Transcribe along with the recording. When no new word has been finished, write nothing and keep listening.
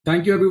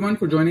Thank you everyone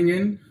for joining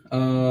in.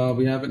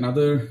 We have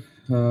another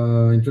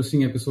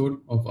interesting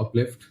episode of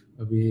Uplift.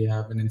 We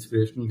have an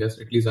inspirational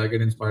guest. At least I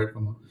get inspired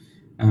from her,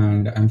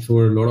 and I'm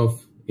sure a lot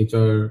of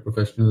HR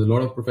professionals, a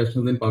lot of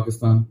professionals in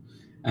Pakistan,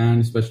 and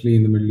especially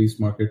in the Middle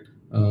East market,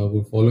 who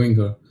are following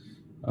her,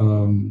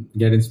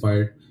 get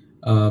inspired.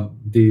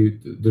 The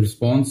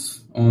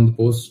response on the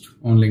post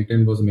on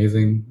LinkedIn was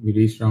amazing. We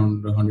reached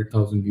around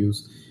 100,000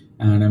 views,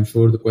 and I'm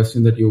sure the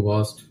question that you've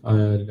asked,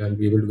 I'll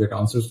be able to get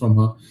answers from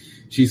her.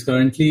 She's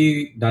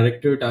currently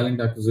Director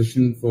Talent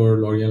Acquisition for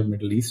L'Oreal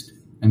Middle East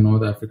and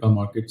North Africa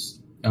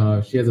markets.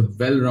 She has a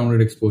well-rounded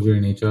exposure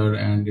in HR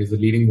and is a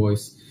leading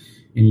voice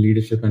in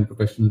leadership and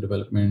professional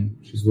development.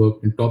 She's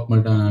worked in top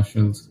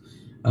multinationals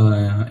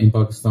in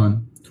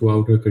Pakistan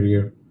throughout her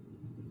career.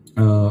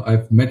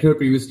 I've met her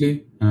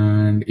previously,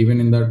 and even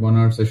in that 1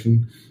 hour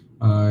session,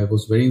 I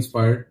was very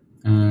inspired.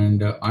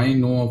 And I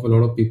know of a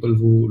lot of people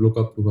who look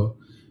up to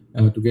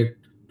her to get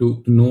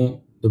to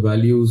know the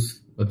values,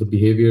 the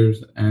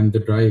behaviors, and the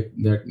drive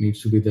that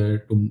needs to be there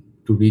to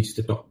reach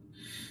the top.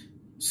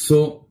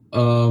 So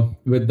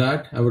with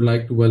that, I would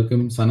like to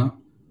welcome Sanaa.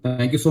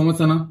 Thank you so much,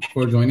 Sanaa,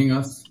 for joining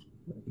us.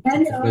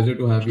 Hello. It's a pleasure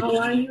to have you. How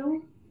are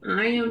you?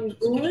 I am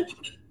good.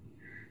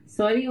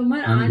 Sorry,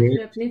 Umar, I'm आज great.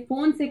 मैं अपने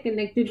phone से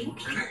connected हूँ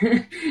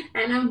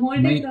and I'm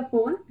holding नहीं, the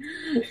phone.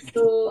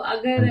 So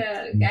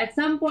अगर at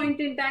some point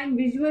in time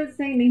visual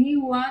सही नहीं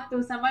हुआ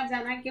तो समझ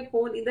जाना कि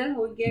phone इधर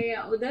हो गया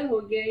या उधर हो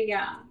गया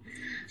या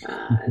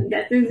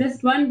that is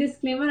just one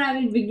disclaimer I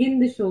will begin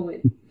the show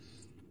with.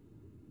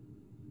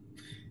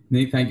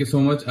 Nee, thank you so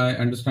much. I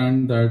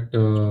understand that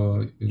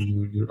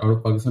you're out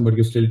of Pakistan, but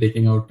you're still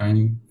taking out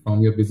time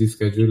from your busy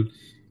schedule.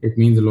 It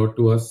means a lot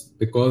to us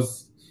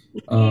because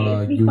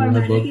you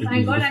have worked at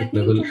leadership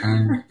level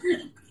and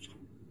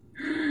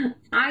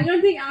I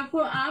don't think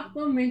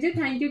आपको major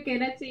thank you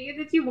कहना चाहिए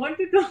that you want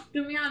to talk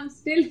to me. I'm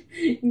still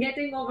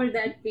getting over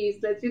that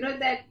piece. That you know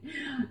that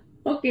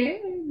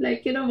okay,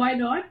 like you know why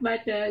not?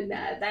 But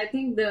I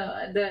think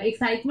the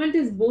excitement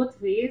is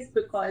both ways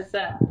because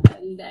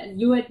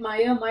you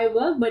admire my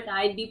work, but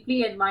I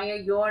deeply admire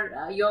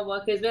your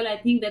work as well. I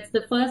think that's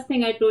the first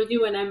thing I told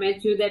you when I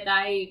met you, that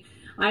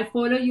I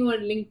follow you on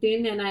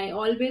LinkedIn and I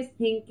always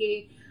think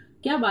कि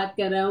क्या बात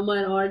कर रहा है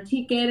उमर, और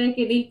ठीक कह रहा है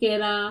कि नहीं कह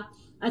रहा,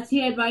 अच्छी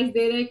एडवाइस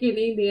दे रहा है कि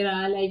नहीं दे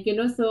रहा, like you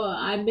know. So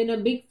I've been a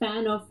big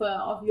fan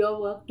of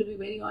your work, to be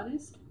very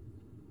honest.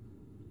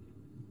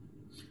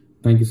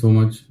 thank you so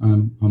much.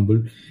 I'm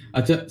humbled.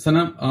 Acha,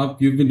 Sanaa,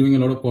 you've been doing a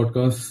lot of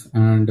podcasts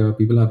and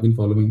people have been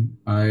following.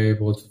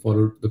 I've also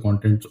followed the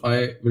content. So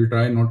I will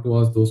try not to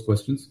ask those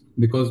questions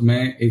because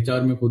मैं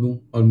HR में खुद हूँ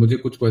और मुझे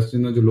कुछ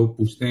questions हैं जो लोग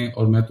पूछते हैं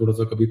और मैं थोड़ा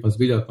सा कभी फंस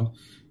भी जाता हूँ.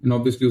 And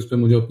obviously उस पर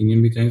मुझे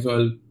opinion भी चाहिए. So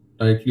I'll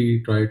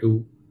tightly try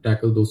to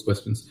tackle those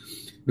questions.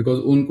 Because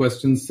उन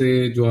questions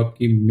से जो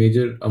आपकी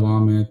major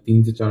आवाम है,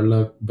 3 से 4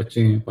 लाख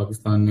बच्चे हैं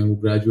पाकिस्तान में, वो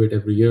graduate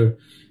every year.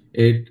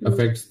 It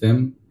affects them.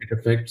 It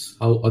affects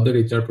how other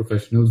HR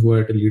professionals who are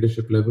at a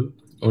leadership level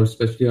or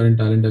especially are in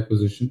talent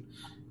acquisition,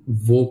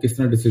 वो किस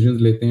तरह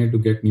decisions लेते हैं to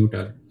get new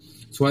talent.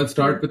 So I'll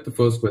start with the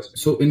first question.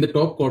 So in the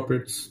top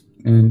corporates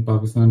in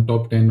Pakistan,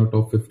 top 10 or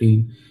top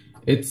 15,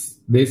 it's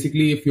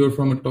basically if you're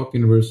from a top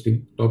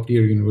university, top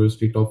tier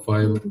university, top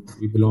 5,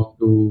 you belong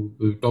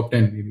to top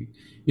 10 maybe,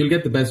 you'll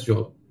get the best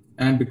job.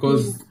 And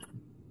because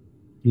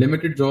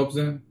limited jobs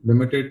हैं,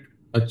 limited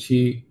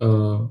अच्छी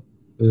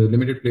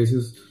limited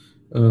places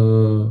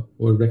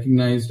were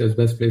recognized as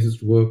best places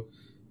to work,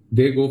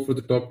 they go for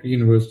the top 3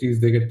 universities,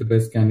 they get the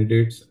best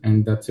candidates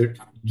and that's it.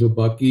 जो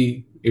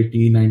बाकी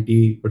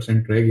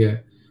 80-90% रह गया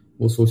है,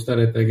 वो सोचता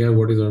रहता है क्या,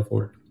 what is our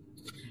fault?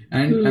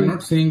 And I'm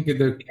not saying that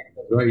they're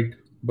right,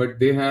 but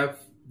they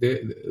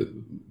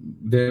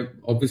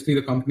obviously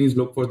the companies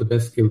look for the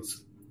best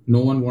skills.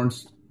 No one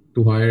wants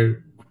to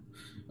hire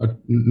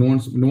no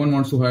one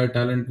wants to hire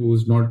talent who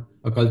is not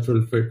a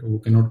cultural fit, who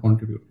cannot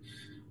contribute.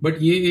 But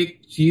ये एक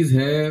चीज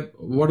है.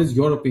 What is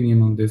your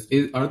opinion on this?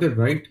 Are they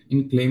right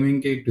in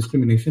claiming कि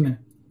discrimination है?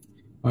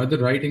 Are they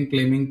right in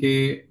claiming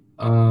कि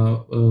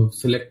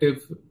selective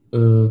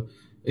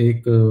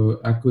एक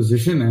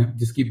acquisition है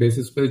जिसकी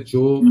basis पे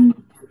जो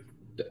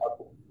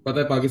पता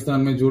है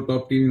पाकिस्तान में जो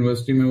top tier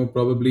university में वो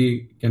probably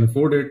can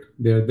afford it,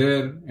 they are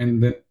there,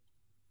 and then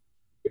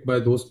by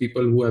those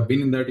people who have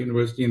been in that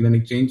university, and then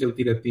एक change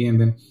चलती रहती है,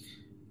 and then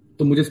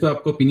तो मुझे इस पर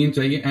आपका opinion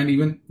चाहिए, and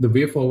even the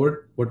way forward,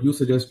 what you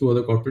suggest to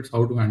other corporates,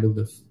 how to handle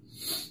this.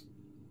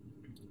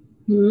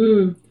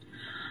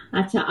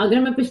 अच्छा, अगर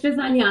मैं पिछले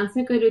साल ये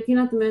आंसर कर रही थी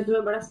ना तो मैं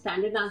तुम्हें बड़ा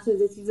स्टैंडर्ड आंसर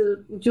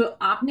देती जो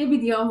आपने भी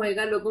दिया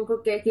होगा लोगों को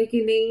कह के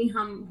कि नहीं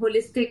हम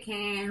होलिस्टिक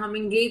हैं, हम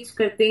एंगेज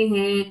करते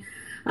हैं.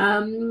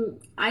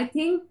 आई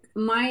थिंक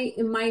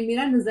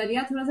मेरा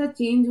नजरिया थोड़ा सा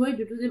चेंज हुआ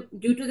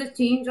due to the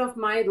change of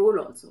my role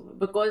also,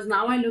 because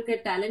now I look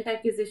at talent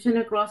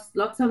acquisition across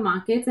lots of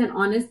markets and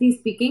honestly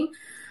speaking,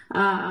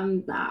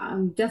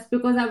 just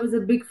because I was a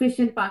big fish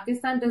in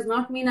Pakistan does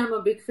not mean I'm a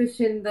big fish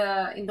in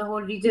the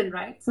whole region,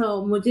 right? So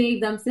मुझे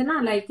एकदम से ना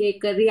like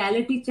एक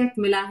reality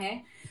check मिला है.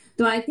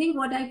 So I think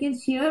what I can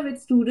share with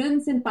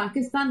students in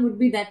Pakistan would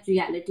be that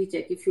reality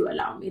check, if you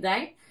allow me,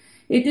 right?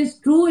 It is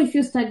true, if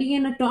you study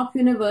in a top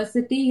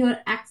university, your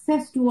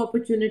access to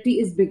opportunity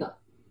is bigger.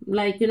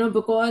 Like,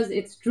 because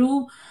it's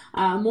true,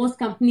 most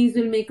companies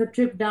will make a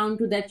trip down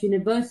to that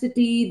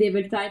university. They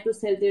will try to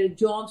sell their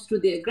jobs to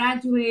their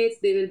graduates.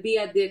 They will be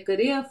at their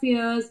career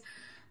fairs.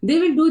 They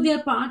will do their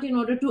part in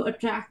order to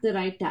attract the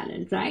right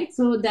talent, right?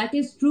 So that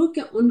is true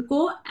कि उनको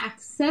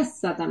access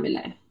ज़्यादा मिला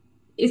है.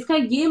 इसका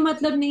ये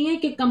मतलब नहीं है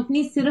कि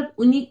कंपनी सिर्फ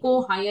उन्हीं को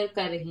हायर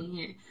कर रही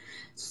हैं.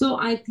 So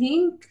I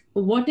think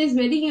what is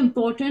very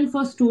important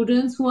for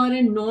students who are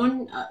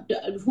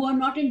who are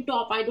not in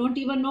top, I don't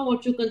even know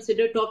what you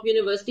consider top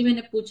university.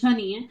 मैंने पूछा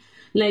नहीं है.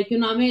 Like,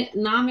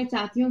 मैं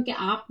चाहती हूँ कि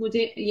आप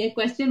मुझे ये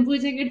क्वेश्चन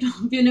पूछें कि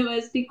टॉप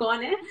यूनिवर्सिटी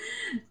कौन है.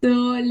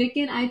 तो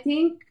लेकिन आई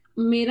थिंक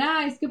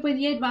मेरा इसके ऊपर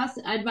ये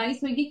एडवाइस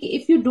होगी कि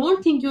if you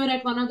don't think you are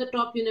eight one of the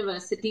top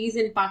universities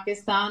in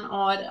Pakistan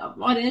or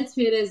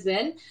elsewhere as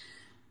well,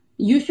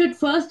 you should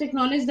first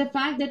acknowledge the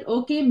fact that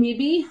okay,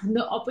 maybe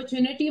the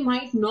opportunity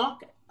might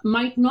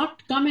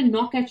not come and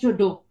knock at your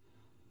door.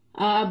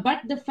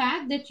 But the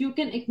fact that you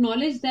can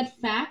acknowledge that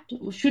fact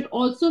should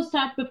also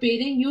start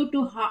preparing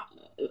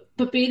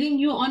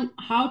you on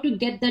how to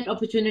get that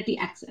opportunity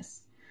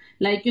access.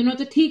 Like,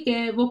 तो ठीक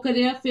है, वो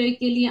career fair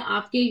के लिए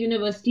आपके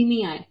university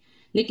नहीं आए,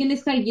 लेकिन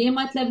इसका ये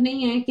मतलब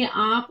नहीं है कि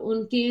आप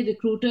उनके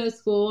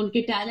रिक्रूटर्स को,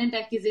 उनके टैलेंट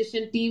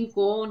एक्विजिशन टीम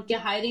को, उनके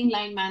हायरिंग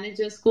लाइन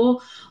मैनेजर्स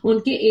को,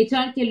 उनके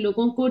एचआर के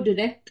लोगों को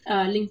डायरेक्ट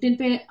लिंक्डइन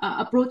पे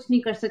अप्रोच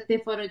नहीं कर सकते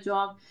फॉर अ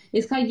जॉब.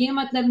 इसका ये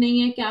मतलब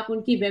नहीं है कि आप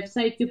उनकी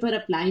वेबसाइट के ऊपर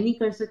अप्लाई नहीं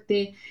कर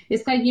सकते.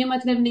 इसका ये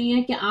मतलब नहीं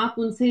है कि आप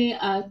उनसे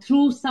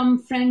through some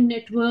friend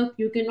network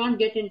you can not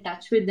get in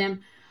touch with them.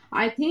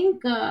 I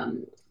think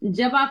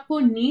जब आपको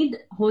नीड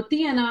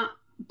होती है ना,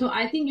 तो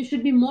I think you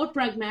should be more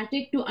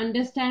pragmatic to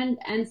understand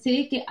and से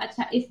कि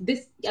अच्छा, इफ दिस,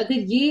 अगर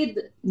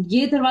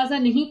ये दरवाजा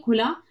नहीं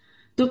खुला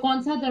तो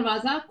कौन सा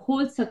दरवाजा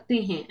खोल सकते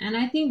हैं. And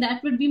I think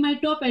that would be my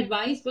top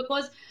advice,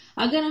 because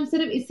अगर हम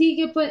सिर्फ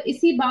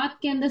इसी बात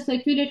के अंदर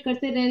सर्कुलेट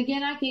करते रह गए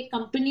ना कि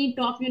कंपनी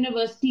टॉप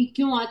यूनिवर्सिटी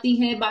क्यों आती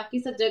है, बाकी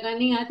सब जगह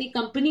नहीं आती.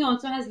 Company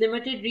also has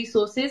limited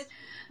resources.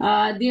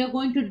 They are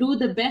going to do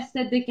the best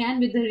that they can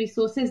with the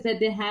resources that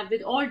they have,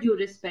 with all due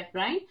respect,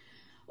 right?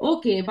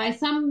 Okay, by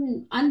some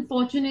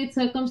unfortunate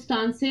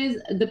circumstances,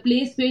 the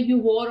place where you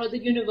were or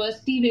the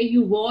university where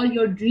you were,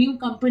 your dream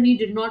company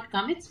did not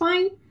come. It's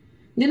fine.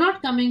 They're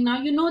not coming now.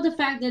 You know the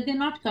fact that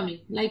they're not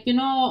coming. Like,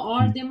 or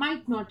they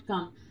might not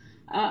come.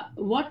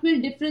 What will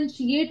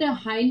differentiate a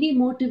highly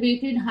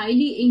motivated,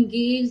 highly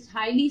engaged,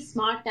 highly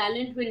smart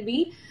talent will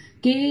be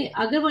कि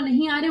अगर वो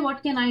नहीं आ रहे, what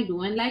can I do?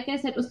 And like I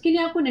said, उसके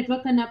लिए आपको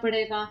network करना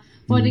पड़ेगा.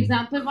 For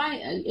example,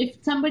 if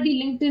somebody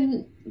LinkedIn,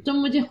 तुम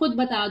मुझे खुद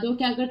बता दो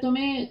कि अगर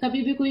तुम्हें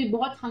कभी भी कोई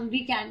बहुत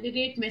hungry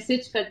candidate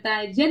मैसेज करता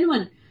है,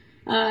 genuine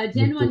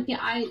कि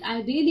I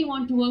really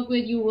want to work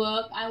where you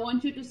work, I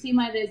want you to see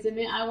my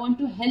resume, I want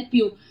to help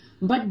you,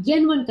 but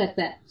genuine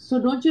करता है,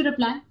 so don't you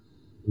reply?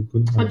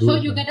 I'm sure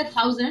you get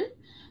 1,000.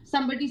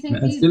 Somebody saying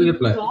please still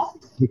reply,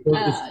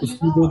 because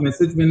उसकी जो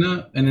message में ना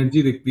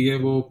energy दिखती है,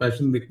 वो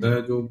passion दिखता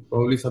है, जो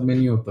प्रॉब्ली सब में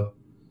नहीं होता.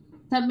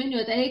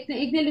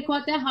 एक ने लिखा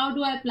होता है how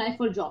do I apply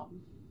for job,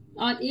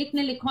 और एक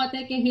ने लिखा होता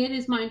है कि here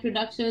is my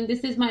introduction,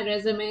 this is my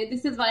resume,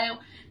 this is why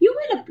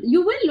you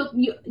will look.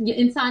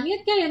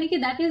 इंसानियत क्या, यानी कि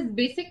that is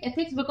basic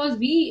ethics, because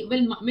we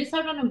will miss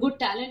out on a good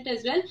talent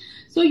as well.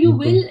 So you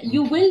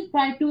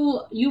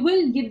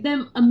will give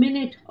them a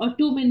minute or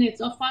 2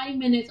 minutes or 5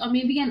 minutes or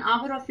maybe an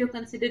hour of your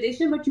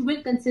consideration, but you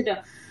will consider.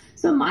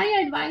 So my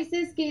advice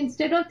is कि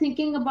instead of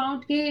thinking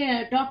about के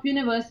top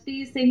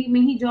university से ही में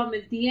ही job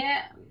मिलती है,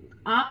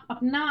 आप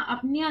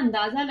अपनी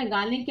अंदाजा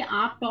लगा लें कि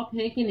आप टॉप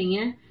हैं कि नहीं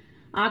है,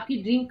 आपकी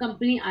ड्रीम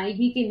कंपनी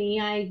आएगी कि नहीं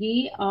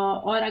आएगी,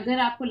 और अगर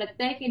आपको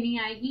लगता है कि नहीं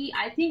आएगी,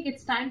 I think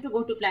it's time to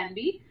go to plan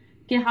B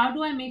कि how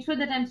do I make sure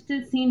that I am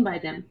still scene bye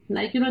them.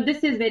 Like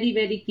this is very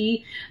very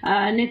की.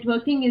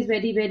 Networking is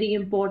very very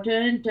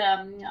important.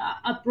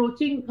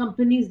 Approaching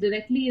companies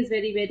directly is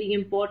very very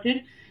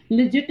important.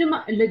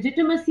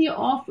 Legitimacy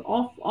of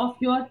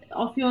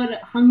your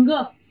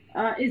hunger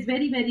is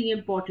very very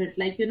important.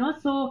 Like,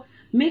 so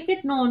make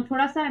it known.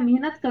 थोड़ा सा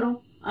मेहनत करो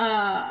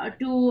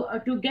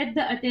to get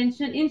the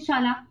attention.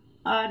 Inshallah,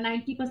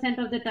 90%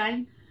 of the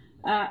time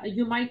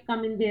you might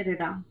come in their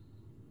radar.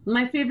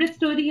 My favorite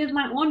story is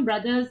my own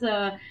brother's.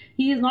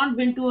 He has not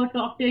been to a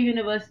top tier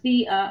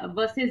university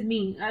versus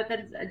me.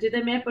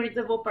 जिधर मैं पढ़ी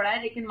थी वो पढ़ा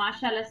है, लेकिन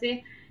माशाल्लाह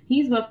से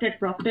he's worked at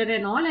Procter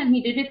and all, and he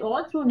did it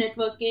all through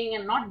networking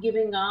and not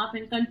giving up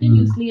and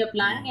continuously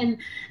applying.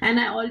 And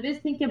I always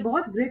think कि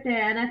बहुत grit है.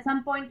 And at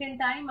some point in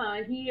time,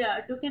 he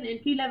took an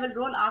entry level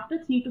role after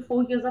 3 to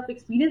 4 years of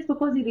experience,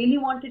 because he really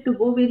wanted to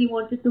go where he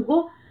wanted to go.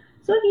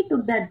 So he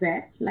took that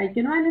bet, like,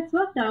 and it's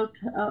worked out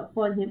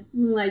for him.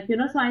 Like,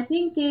 so I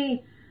think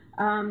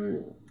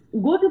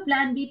go to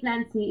plan B,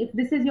 plan C if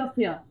this is your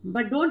fear,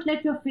 but don't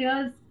let your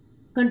fears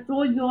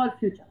control your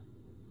future.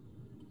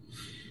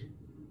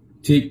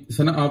 ठीक,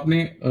 सना,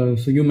 आपने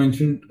so you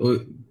mentioned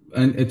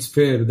and it's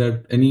fair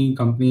that any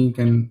company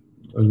can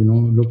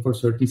look for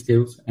certain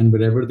skills, and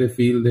wherever they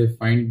feel they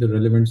find the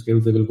relevant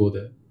skills, they will go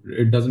there.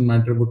 it doesn't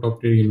matter वो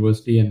top tier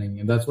university है नहीं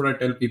है. That's what I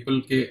tell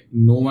people कि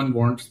no one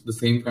wants the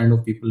same kind of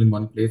people in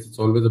one place. It's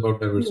always about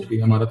diversity.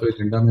 हमारा तो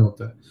agenda में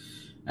होता है.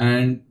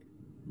 And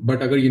but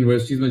अगर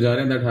universities में जा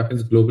रहे हैं, that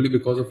happens globally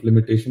because of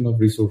limitation of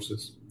resources.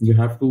 You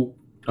have to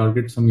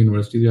target some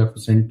universities. You have to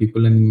send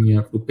people and you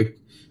have to pick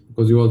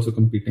because you're also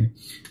competing.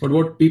 But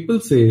what people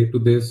say to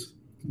this,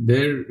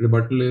 their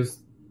rebuttal is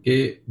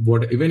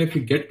even if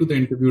you get to the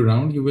interview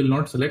round, you will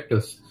not select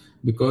us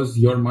because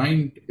your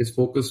mind is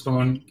focused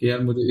on कि यार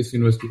मुझे इस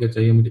university का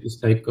चाहिए, मुझे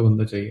इस type का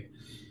बंदा चाहिए.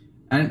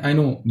 And I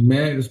know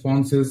my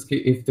response is कि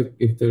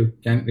if the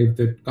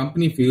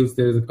company feels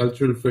there is a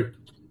cultural fit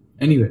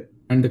anywhere,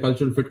 and the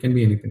cultural fit can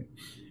be anything,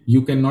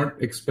 you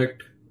cannot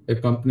expect a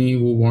company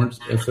who wants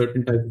a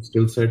certain type of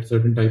skill set,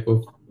 certain type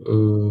of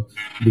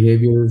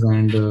behaviors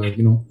and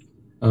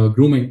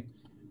grooming.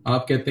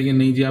 आप कहते हैं कि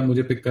नहीं जी आप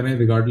मुझे pick करें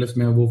regardless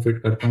मैं वो फिट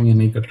करता हूँ या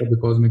नहीं करता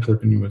बिकॉज मैं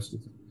सर्टेन यूनिवर्सिटी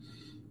से.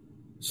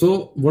 So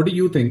what do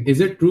you think? Is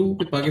it true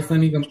कि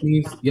पाकिस्तानी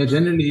कंपनीज या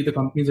generally the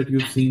companies that you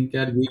have seen कि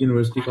यार ये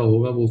यूनिवर्सिटी का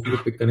होगा वो उसी को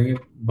पिक करेंगे,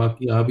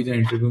 बाकी आ भी जाए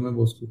इंटरव्यू में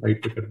वो उसको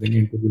साइड पे कर देंगे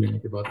इंटरव्यू लेने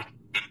के बाद?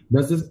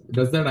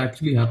 Does that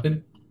actually happen?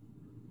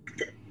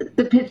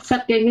 तो फिर सब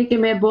कहेंगे कि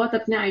मैं बहुत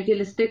अपने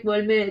आइडियलिस्टिक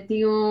वर्ल्ड में रहती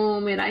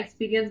हूँ, मेरा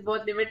एक्सपीरियंस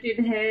बहुत लिमिटेड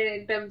है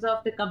in terms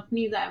of the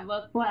companies I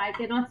work for. I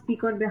can not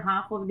speak on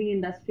behalf of the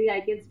industry. I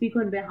can speak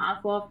on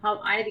behalf of how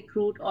I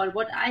recruit और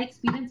what I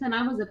experience when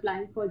I was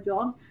applying for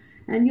job.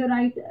 And you're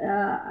right.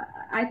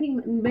 I think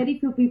very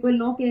few people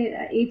know कि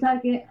HR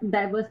के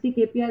diversity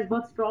KPIs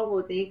बहुत strong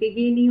होते हैं कि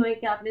ये नहीं होए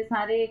कि आपने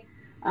सारे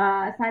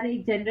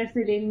जेंडर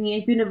से लेनी है,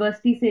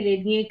 यूनिवर्सिटी से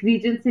लेनी है, एक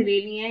रीजन से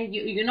लेनी है.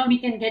 You know we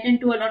can get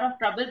into a lot of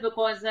trouble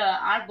because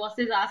our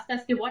bosses ask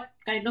us कि what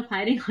kind of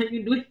hiring are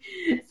you doing?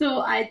 So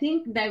I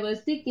think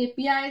diversity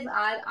KPIs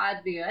are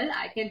real.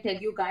 I can tell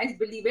you guys,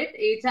 believe it.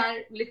 HR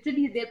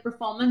literally their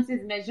performance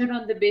is measured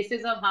on the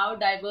basis of how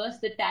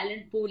diverse the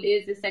talent pool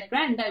is,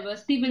 etc. And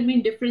diversity will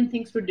mean different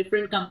things to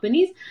different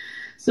companies.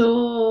 So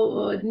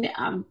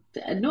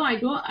no, I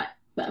don't.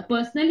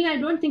 Personally, I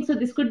don't think so.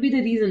 This could be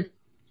the reason.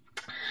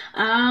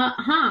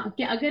 हाँ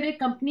कि अगर एक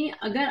company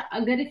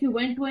अगर if you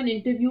went to an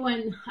interview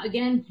and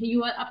again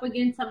you are up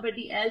against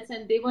somebody else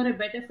and they were a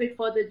better fit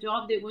for the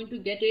job, they're going to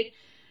get it.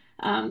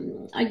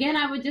 Again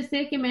I would just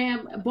say कि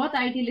मैं बहुत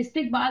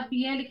idealistic बात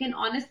भी है लेकिन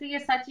honestly ये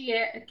सच ही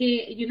है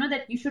कि you know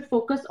that you should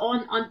focus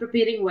on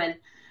preparing well.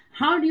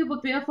 How do you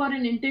prepare for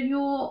an interview?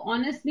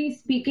 Honestly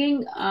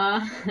speaking,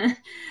 I'm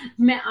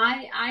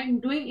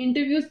doing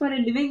interviews for a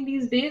living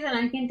these days, and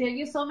I can tell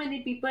you, so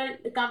many people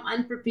come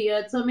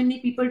unprepared. So many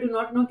people do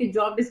not know कि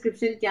job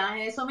description क्या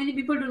है. So many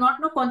people do not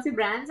know कौन से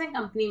brands हैं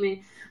company में.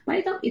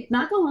 भाई तुम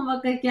इतना तो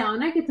homework करके आओ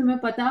ना कि तुम्हें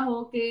पता हो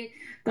कि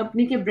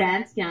company के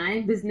brands क्या हैं,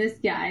 business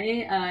क्या है,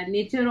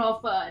 nature of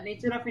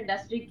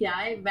industry क्या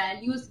है,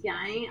 values क्या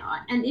हैं.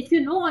 And if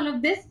you know all of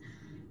this,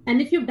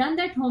 and if you've done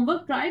that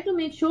homework, try to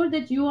make sure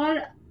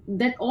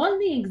that all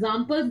the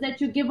examples that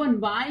you give on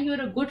why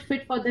you're a good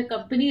fit for the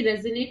company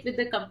resonate with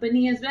the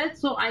company as well.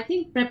 So I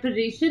think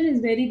preparation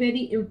is very,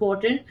 very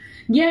important.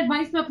 ये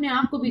advice मैं अपने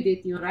आप को भी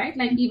देती हूँ, right?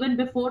 Like even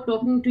before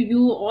talking to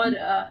you or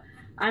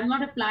I'm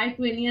not applied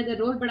to any other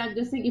role, but I'm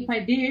just saying if I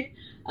did,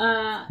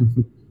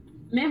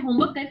 मैं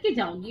homework करके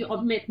जाऊंगी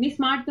और मैं इतनी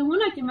स्मार्ट तो हूँ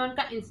ना कि मैं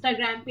उनका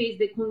इंस्टाग्राम पेज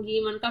देखूंगी,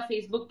 मैं उनका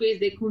फेसबुक पेज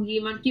देखूंगी,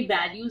 मैं उनकी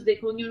वैल्यूज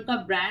देखूंगी, उनका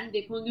ब्रांड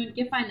देखूंगी,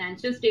 उनके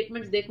फाइनेंशियल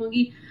स्टेटमेंट्स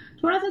देखूंगी,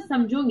 थोड़ा सा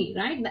समझूंगी,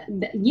 राइट?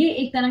 ये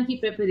एक तरह की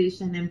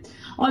प्रिपरेशन है.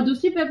 और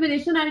दूसरी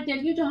प्रिपरेशन आई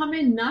टेल यू जो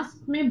हमें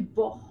नस्क में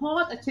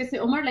बहुत अच्छे से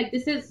Umar like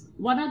this is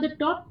one of the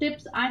top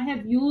tips I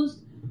have used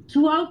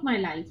throughout my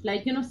life,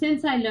 like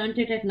since I learned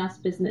it at NUS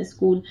Business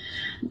School.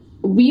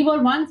 We were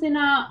once in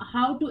a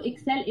how to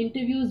excel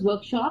interviews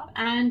workshop,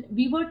 and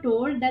we were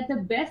told that the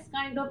best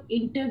kind of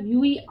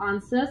interviewee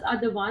answers are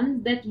the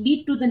ones that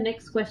lead to the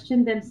next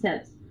question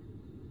themselves,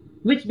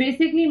 which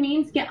basically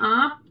means कि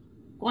आप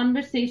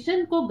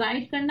conversation को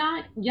guide करना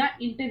या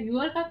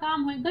interviewer का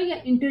काम होगा या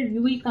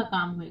interviewee का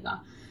काम होगा.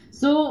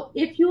 So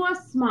if you are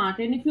smart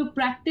and if you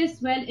practice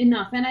well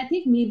enough, and I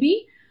think maybe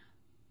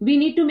we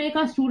need to make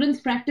our students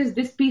practice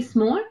this piece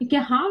more. Okay,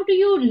 how do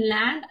you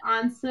land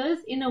answers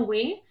in a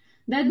way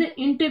that the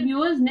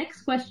interviewer's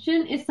next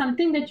question is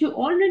something that you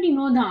already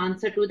know the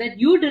answer to, that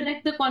you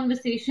direct the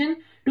conversation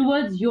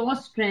towards your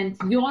strengths,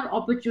 your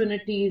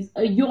opportunities,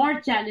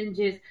 your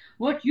challenges,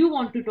 what you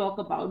want to talk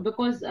about.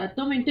 Because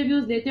तुम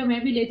interviews लेते हो,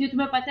 मैं भी लेती हूँ,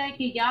 तुम्हें पता है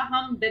कि या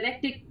हम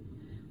direct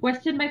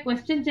क्वेश्चन बाय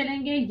क्वेश्चन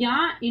चलेंगे या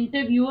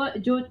इंटरव्यूअर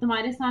जो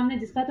तुम्हारे सामने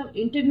जिसका तुम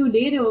इंटरव्यू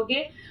ले रहे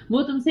होगे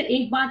वो तुमसे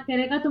एक बात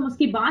करेगा, तुम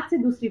उसकी बात से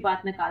दूसरी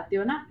बात निकालते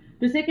हो ना,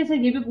 तो उसे कैसे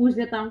ये भी पूछ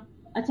लेता हूँ,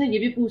 अच्छा ये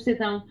भी पूछ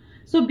लेता हूँ.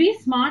 सो B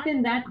smart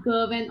in that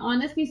curve. And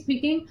honestly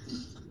speaking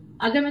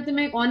अगर मैं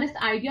तुम्हें एक ऑनेस्ट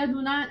आइडिया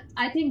दूं ना,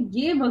 आई थिंक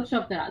ये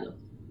वर्कशॉप करा दो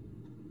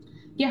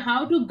कि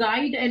how to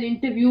guide N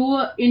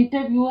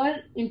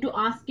interviewer into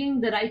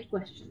asking the right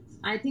questions.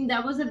 I think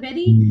that was a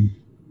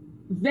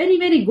very,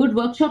 very good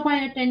workshop I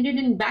attended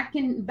back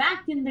in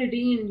the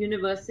day in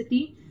university.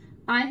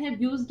 I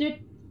have used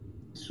it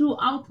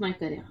throughout my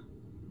career,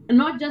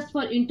 not just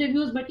for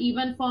interviews but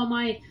even for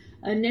my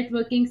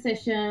networking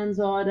sessions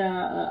और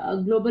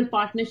global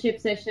partnership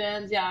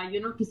sessions या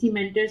किसी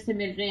mentor से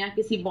मिल रहे हैं या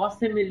किसी boss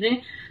से मिल रहे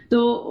हैं,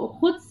 तो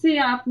खुद से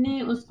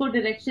आपने उसको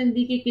डायरेक्शन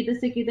दी कि किधर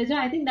से किधर जाए.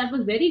 I think that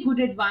was very good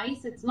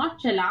advice. It's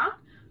not चालाक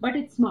but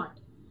it's smart.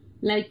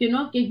 Like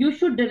you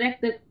should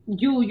direct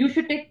you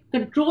should take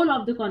control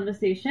of the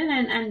conversation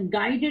and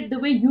guide it the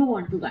way you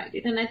want to guide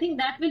it, and I think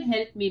that will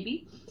help. Maybe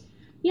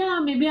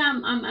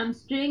I'm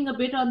straying a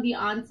bit on the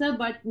answer,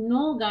 but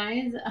no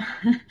guys.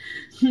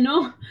 No.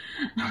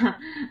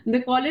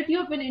 The quality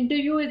of an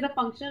interview is a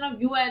function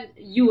of you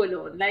and you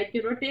alone. Like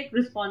take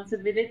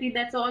responsibility.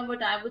 That's all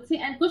what I would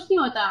say. And kuch nahi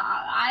hota.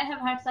 I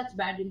have had such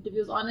bad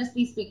interviews,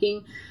 honestly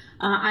speaking.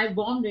 I've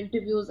bombed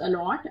interviews a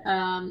lot.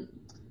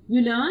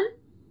 You learn.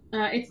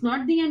 It's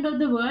not the end of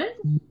the world.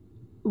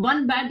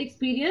 One bad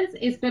experience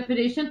is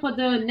preparation for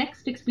the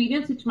next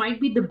experience, which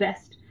might be the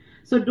best.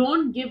 So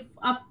don't give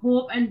up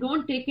hope and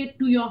don't take it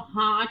to your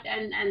heart,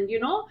 and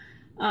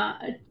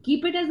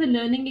keep it as a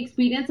learning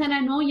experience. And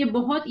I know ये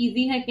बहुत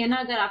easy है कहना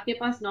अगर आपके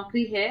पास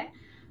नौकरी है,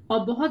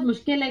 और बहुत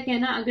मुश्किल है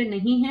कहना अगर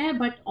नहीं है.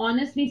 But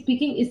honestly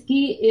speaking,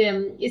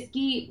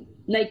 इसकी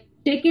like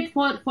take it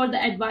for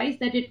the advice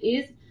that it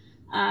is.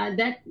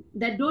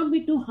 That don't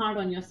be too hard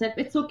on yourself.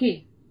 It's okay.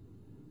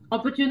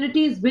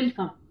 Opportunities will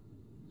come.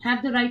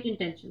 Have the right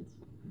intentions.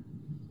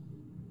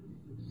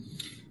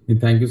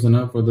 Thank you,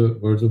 Sanaa, for the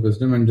words of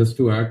wisdom. And just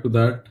to add to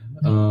that,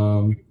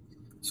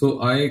 so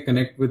I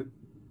connect with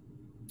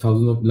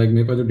thousands of, like,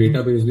 मेरे पास जो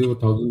database भी वो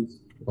thousands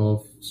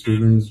of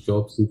students,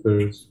 job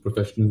seekers,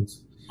 professionals,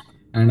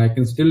 and I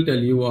can still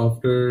tell you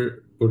after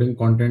putting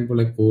content for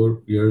like 4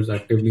 years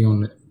actively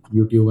on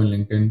YouTube and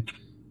LinkedIn,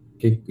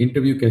 कि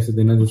interview कैसे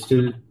देना, they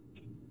still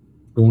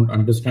don't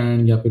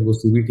understand, या फिर वो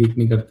CV ठीक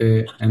नहीं करते,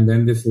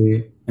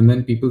 and then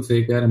people say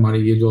कि यार हमारी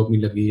ये जॉब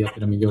नहीं लगी या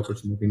फिर हमें ये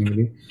अपॉर्चुनिटी नहीं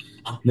मिली.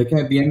 लेकिन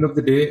at the end of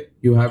the day,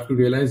 you have to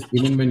realize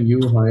even when you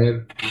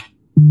hire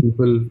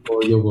people for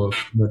your work,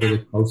 whether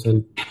it's house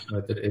help,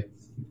 whether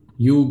it's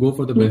you go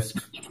for the best,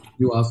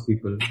 you ask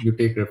people, you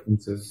take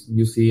references,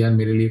 you see यार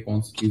मेरे लिए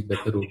कौन सी चीज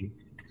बेहतर होगी,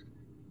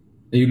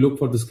 you look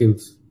for the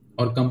skills.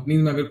 और company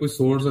में अगर कोई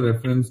सोर्स और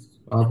रेफरेंस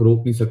आप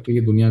रोक नहीं सकते,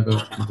 ये दुनिया का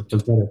मतलब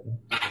चलता रहता है.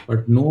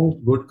 But no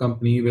good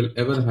company will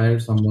ever hire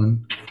someone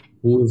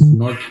who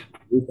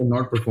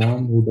cannot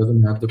perform, who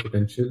doesn't have the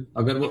potential.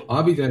 अगर वो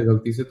आ भी जाए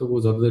गलती से तो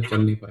वो ज्यादा देर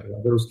चल नहीं पाएगा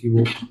अगर उसकी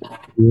वो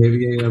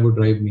बिहेवियर या वो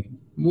ड्राइव नहीं है.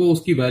 वो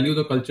उसकी वैल्यू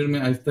तो कल्चर में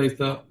आहिस्ता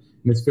आहिस्ता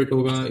मिसफिट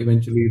होगा.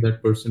 Eventually that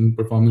person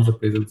performance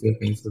appraisal से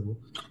कहीं से वो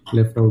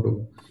लेफ्ट आउट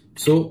होगा.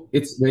 So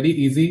it's very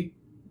easy,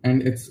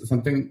 and it's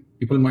something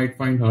people might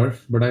find harsh,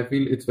 but I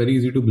feel it's very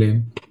easy to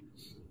blame.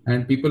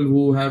 And people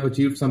who have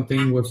achieved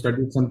something, who have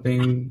studied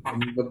something,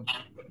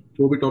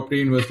 जो भी top 3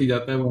 university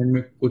जाता है वो and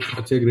में कुछ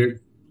अच्छे grade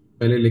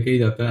पहले लेके ही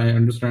जाता है. I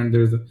understand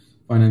their is a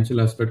financial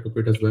aspect of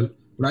it as well,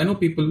 but I know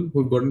people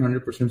who have gotten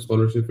 100%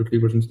 scholarship,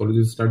 50%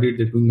 scholarship, studied,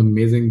 they are doing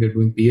amazing, they are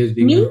doing PhD,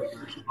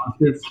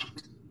 masters.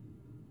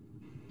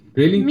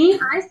 Really? Me,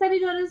 I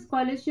studied on a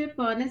scholarship.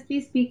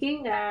 Honestly speaking,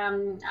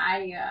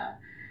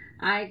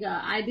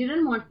 I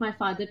didn't want my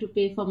father to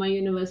pay for my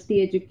university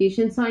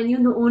education, so I knew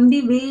the only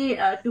way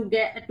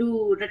to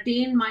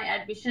retain my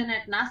admission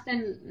at NUST,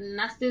 and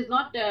NUST is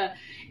not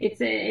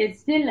it's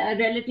still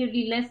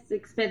relatively less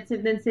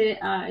expensive than say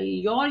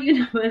your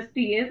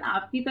university is.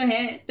 आपकी तो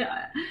है,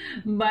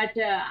 but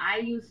I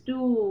used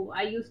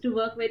to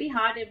work very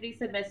hard every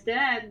semester,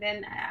 and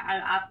then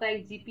आपका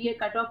एक GPA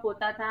cut off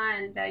होता था,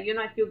 and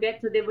if you get,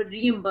 so they would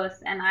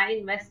reimburse, and I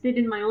invested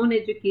in my own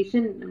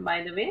education, by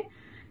the way.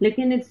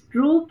 लेकिन it's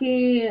true कि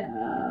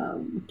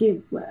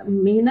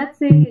मेहनत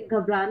से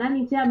घबराना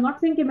नहीं चाहिए. आई एम नॉट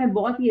सेइंग कि मैं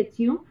बहुत ही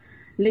अच्छी हूँ,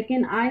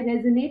 लेकिन आई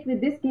रेजोनेट विद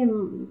दिस कि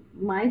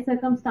my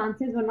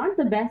circumstances were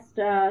not the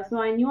best,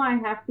 so I knew I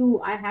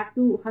have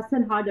to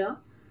hustle harder,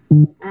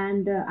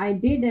 and I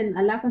did, and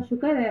अल्लाह का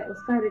शुक्र है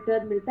उसका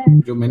रिटर्न मिलता है.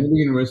 जो मैंने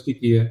भी यूनिवर्सिटी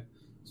की है,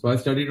 सो आई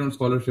स्टडीड ऑन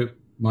स्कॉलरशिप.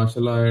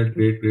 माशाल्लाह, I had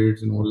great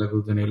grades in O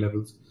levels and A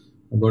levels.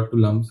 I got to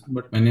lumps,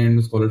 but मैंने एंड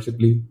में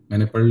स्कॉलरशिप ली,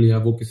 मैंने पढ़ लिया.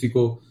 वो किसी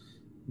को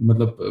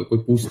मतलब कोई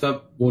पूछता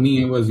वो नहीं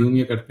है, वो अज्यूम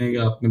ये करते हैं कि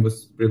आपने बस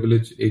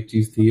प्रिविलेज एक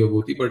चीज थी और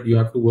वो थी, but you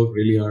have to work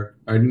really hard.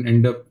 I didn't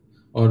and up,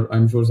 और आई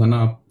एम श्योर सना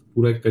आप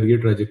पूरा एक करियर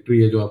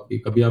ट्रैजेक्टरी है जो आपकी.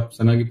 कभी आप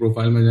सना की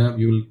प्रोफाइल में जाएं,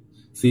 you will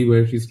see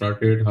where she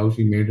started, how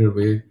she made her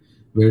way,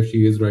 where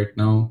she is right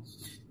now.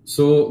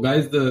 So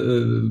guys,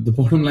 the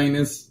bottom line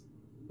is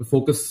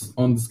focus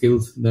on the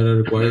skills that are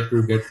required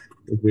to get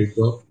a great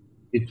job.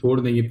 ये छोड़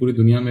दें, ये पूरी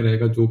दुनिया में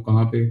रहेगा जो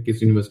कहाँ पे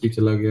किस यूनिवर्सिटी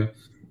चला गया,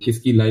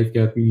 किसकी लाइफ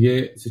क्या थी.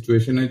 ये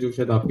सिचुएशन है जो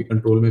शायद आपके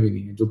कंट्रोल में भी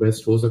नहीं है. जो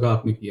बेस्ट हो सका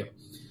आपने किया,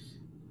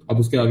 अब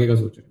उसके आगे का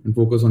सोचें एंड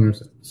फोकस ऑन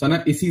योरसेल्फ.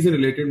 सना, इसी से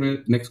रिलेटेड मैं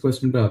नेक्स्ट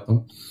क्वेश्चन पे आता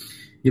हूँ.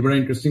 ये बड़ा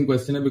इंटरेस्टिंग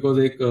क्वेश्चन है, बिकॉज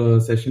एक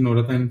सेशन हो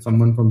रहा था and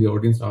someone from the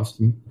audience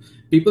asked me,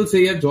 people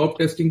से यार जॉब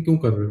टेस्टिंग क्यों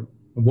कर रहे हो,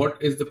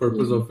 what is the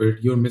purpose of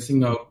it, you are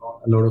missing out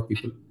on a lot of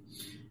people,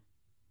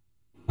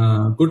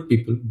 good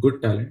people,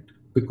 good talent,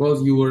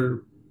 because you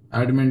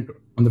are adamant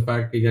on the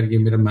fact कि यार ये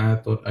मेरा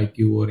मैथ और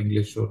IQ और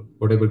इंग्लिश और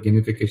whatever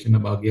गेमिफिकेशन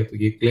अब आ गया तो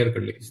ये क्लियर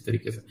कर ले किसी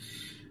तरीके से.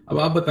 अब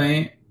आप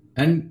बताएं,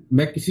 एंड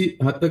मैं किसी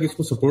हद तक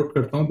इसको सपोर्ट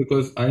करता हूँ,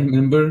 बिकॉज आई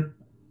रिमेम्बर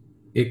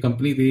एक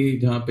कंपनी थी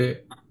जहाँ पे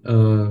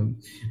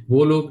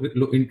वो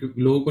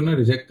लोगों को ना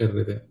रिजेक्ट कर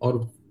रहे थे,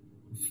 और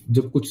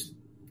जब कुछ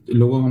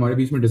लोगों हमारे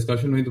बीच में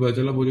डिस्कशन हुई तो पता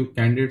चला वो जो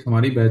कैंडिडेट्स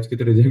हमारी बैच के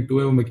थे रिजेक्ट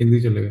हुए वो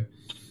मैकिंजी चले गए.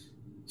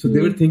 सो दे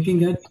वर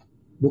थिंकिंग यार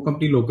वो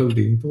कंपनी लोकल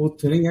थी, तो वो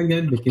थिंकिंग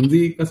यार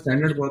मैकिंजी का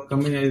स्टैंडर्ड बहुत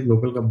कम है, या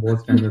लोकल का बहुत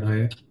स्टैंडर्ड हाई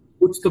है,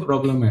 कुछ तो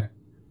प्रॉब्लम है.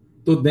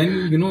 तो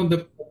then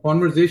the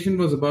conversation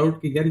was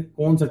about कि यार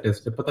कौन सा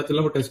टेस्ट है. पता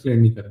चला वो टेस्ट क्लियर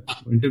नहीं करे,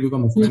 इंटरव्यू का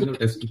मसला है, तो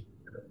टेस्ट नहीं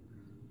करे.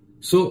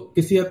 सो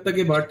किसी हद तक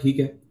ये बात ठीक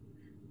है,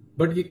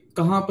 बट ये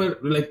कहाँ पर,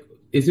 like,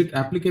 is it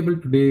applicable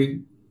today?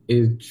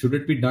 Should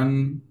it be done?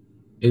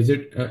 Is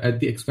it at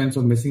the expense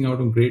of missing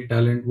out on great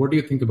talent? What do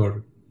you think about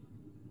it?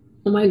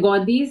 Oh my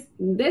God,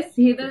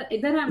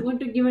 either I'm going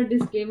to give a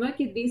disclaimer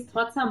that these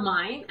thoughts are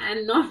mine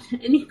and not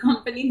any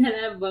company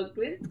that I've worked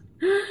with.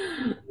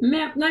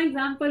 मैं अपना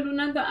example लूँ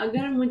ना, तो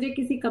अगर मुझे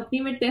किसी company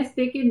में test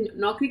देके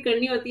नौकरी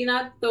करनी होती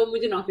ना, तो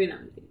मुझे नौकरी ना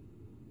मिलती.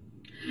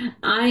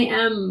 I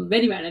am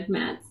very bad at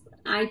maths.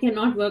 I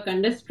cannot work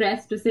under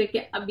stress to say कि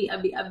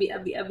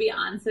अभी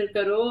आंसर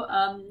करो.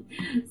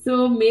 So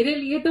मेरे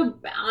लिए तो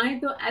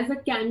as a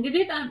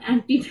candidate I'm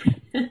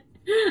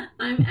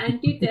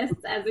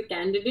anti-tests as a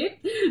candidate,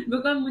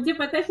 because मुझे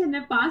पता है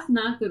मैं पास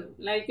ना करूँ,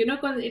 like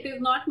because it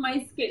is not my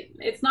skill,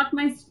 it's not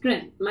my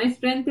strength. My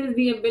strength is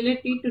the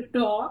ability to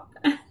talk.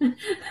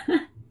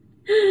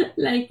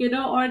 Like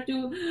or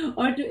to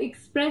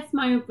express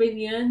my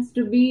opinions,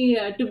 to be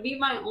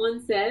my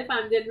own self.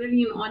 I'm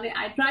generally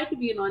I try to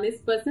be an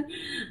honest person,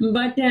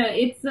 but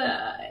it's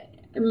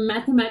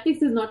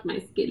mathematics is not my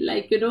skill,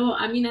 like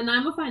and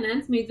I'm a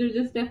finance major,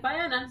 just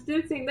FYI, and I'm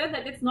still saying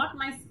that it's not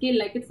my skill,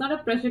 like it's not a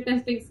pressure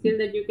testing skill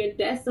that you can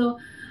test. So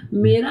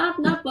मेरा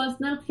अपना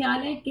personal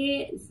ख्याल है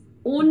कि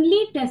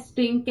only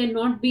testing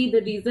cannot be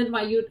the reason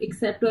why you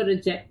accept or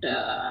reject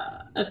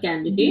a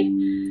candidate.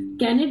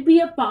 Can it be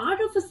a part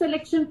of a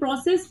selection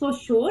process? For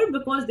sure,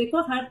 because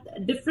देखो हर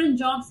different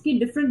jobs की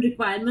different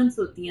requirements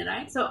होती हैं,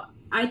 right? So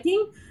I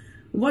think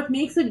what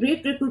makes a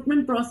great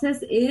recruitment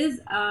process is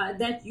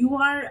that you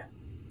are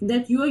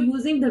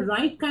using the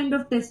right kind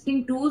of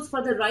testing tools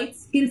for the right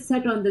skill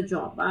set on the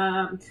job.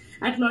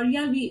 At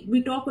L'Oreal,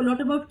 we talk a lot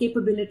about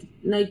capability,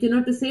 like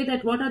to say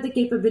that what are the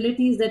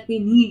capabilities that we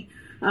need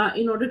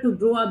in order to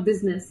grow our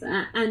business,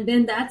 and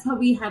then that's how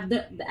we have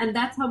and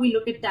that's how we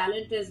look at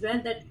talent as well.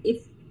 That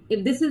if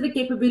this is the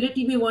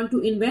capability we want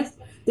to invest,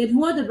 then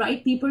who are the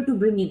right people to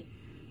bring in,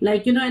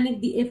 like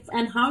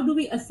and how do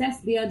we assess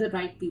they are the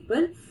right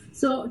people?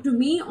 So to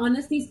me,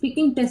 honestly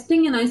speaking,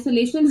 testing in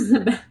isolation is a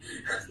bad.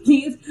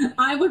 Please,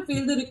 I would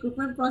fail the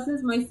recruitment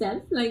process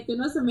myself, like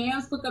so मैं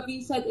उसको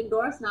कभी शायद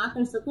endorse ना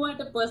कर सकूँ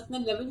at a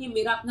personal level, ये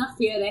मेरा अपना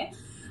fear है.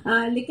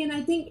 लेकिन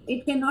I think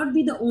it cannot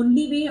be the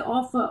only way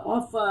of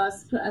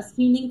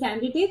screening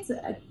candidates.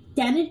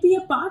 Can it be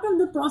a part of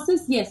the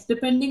process? Yes,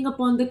 depending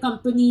upon the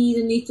company,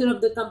 the nature of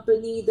the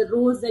company, the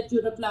roles that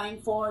you're applying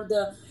for,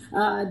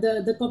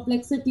 the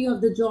complexity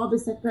of the job,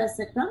 etc.,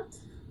 etc.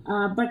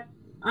 But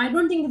I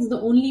don't think it's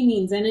the only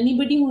means, and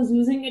anybody who's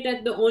using it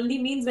as the only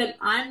means, well,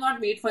 I'm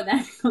not made for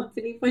that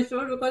company for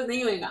sure, because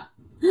नहीं होएगा,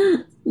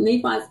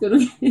 नहीं पास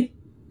करूँगी.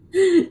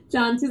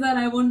 Chances are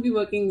I won't be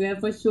working there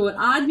for sure.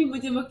 आज भी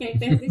मुझे वो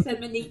कहते हैं शायद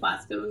मैं नहीं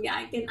पास करूँगी.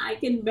 I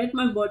can bet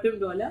my bottom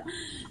dollar.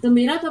 तो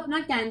मेरा तो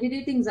अपना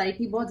candidate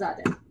anxiety बहुत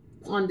ज़्यादा है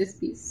on this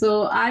piece.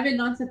 So I will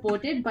not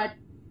support it, but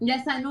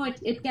yes, I know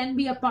it can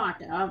be a part,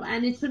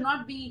 and it should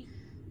not be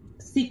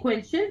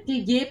sequential कि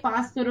ये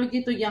पास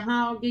करोगे तो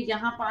यहाँ आओगे,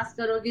 यहाँ पास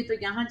करोगे तो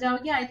यहाँ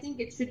जाओगे. I think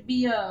it should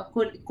be a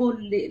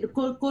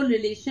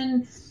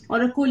correlation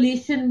or a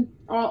collation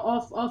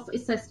of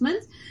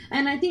assessments.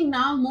 And I think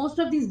now most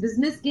of these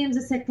business games,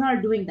 etc.,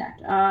 are doing that.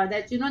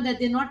 That that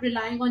they're not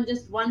relying on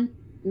just one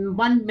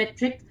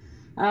metric.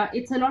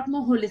 It's a lot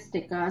more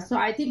holistic. So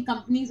I think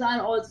companies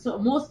are also,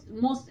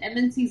 most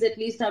MNCs at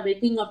least, are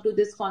waking up to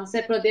this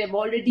concept, or they've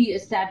already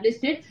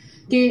established it.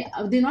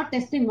 They're not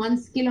testing one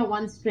skill or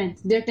one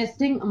strength. They're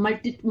testing a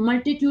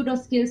multitude of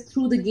skills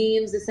through the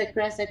games,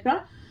 etc.,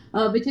 etc.,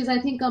 which is, I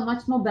think, a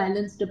much more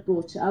balanced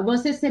approach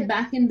versus, say,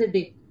 back in the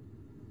day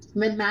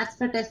when maths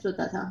का test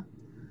होता था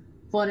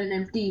for an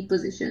empty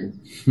position.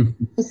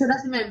 इस तरह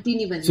से मैं empty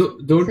नहीं बनी. So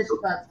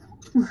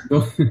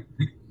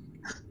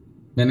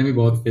मैंने भी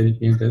बहुत फेल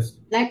किए test.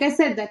 Like I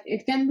said, that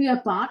it can be a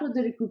part of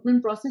the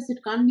recruitment process.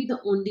 It can't be the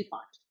only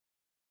part.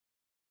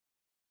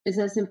 It's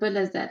as simple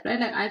as that, right?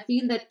 Like I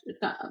feel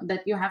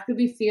that you have to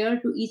be fair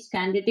to each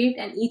candidate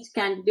and each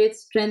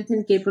candidate's strength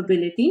and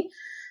capability.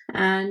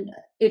 And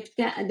it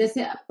can,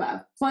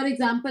 for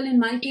example, in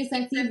my case,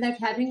 I feel that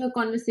having a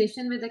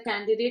conversation with a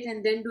candidate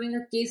and then doing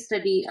a case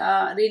study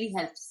really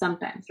helps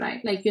sometimes,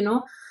 right? Like,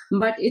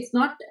 but it's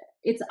not,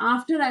 it's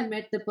after I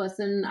met the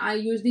person, I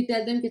usually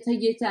tell them,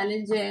 ye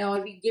challenge hai,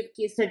 or we give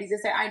case studies.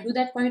 I do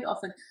that quite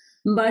often,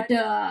 but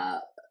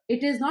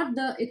it's not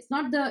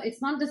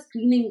the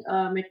screening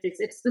metrics,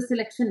 it's the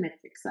selection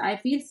metrics. I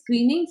feel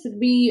screening should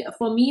be,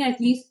 for me at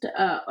least,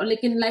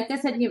 like I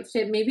said,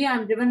 maybe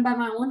I'm driven by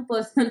my own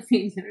personal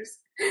failures.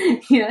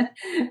 Yeah,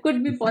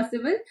 could be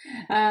possible.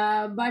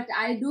 But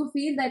I do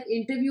feel that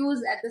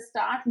interviews at the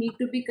start need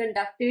to be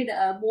conducted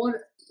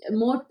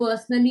more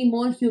personally,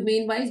 more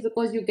humane wise,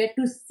 because you get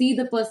to see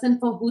the person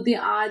for who they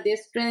are, their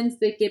strengths,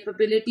 their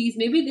capabilities.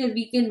 Maybe they're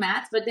weak in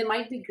maths, but they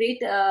might be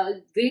great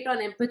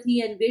on empathy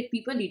and great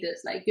people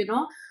leaders, like,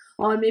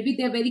 or maybe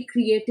they're very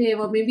creative,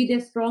 or maybe they're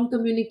strong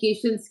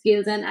communication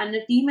skills, and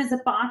a team is a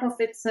part of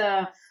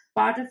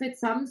its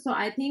sum. So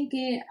I think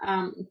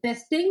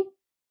testing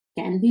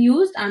can be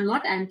used. I'm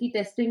not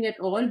anti-testing at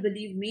all,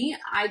 believe me.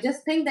 I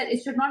just think that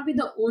it should not be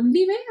the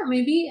only way.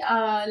 Maybe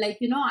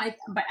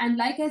and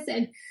like I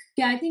said,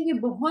 I think ये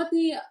बहुत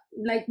ही,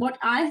 like what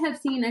I have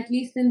seen at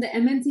least in the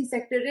MNC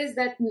sector is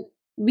that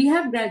we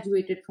have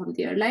graduated from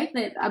there. Like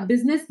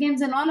business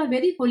games and all are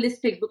very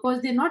holistic,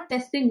 because they're not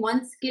testing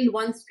one skill,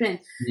 one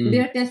strength. They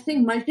are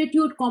testing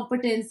multitude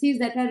competencies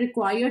that are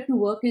required to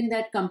work in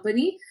that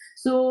company.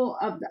 So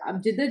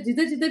अब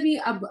जिधर भी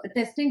अब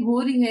testing हो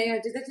रही है, या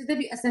जिधर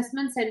भी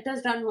assessment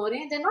centers run हो रहे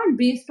हैं, they're not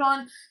based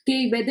on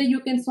whether you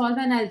can solve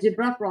an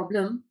algebra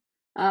problem.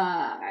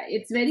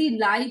 It's very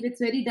live, it's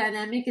very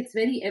dynamic, it's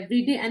very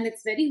everyday, and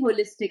it's very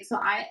holistic. So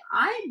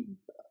I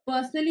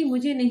personally,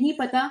 मुझे नहीं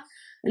पता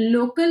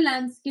लोकल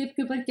लैंडस्केप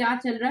के ऊपर क्या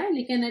चल रहा है,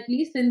 लेकिन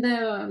at least in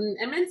the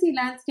MNC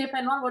landscape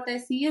and all, what I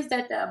C is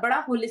that बड़ा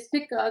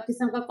होलिस्टिक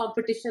किस्म का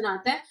कंपटीशन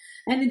आता है.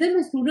 एंड इधर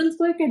मैं स्टूडेंट्स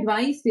को एक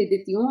एडवाइस दे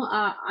देती हूँ.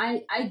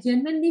 आई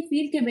जेन्युइनली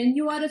फील कि when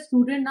you are a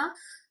student ना,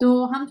 तो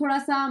हम थोड़ा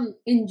सा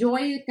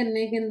एंजॉय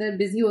करने के अंदर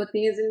बिजी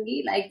होते हैं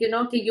जिंदगी, लाइक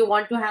कि you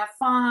want to have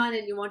fun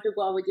and you want to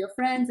go out with your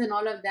friends and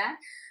all of that.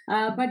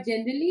 But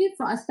generally,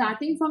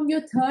 starting from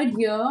your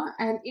third year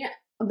and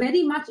very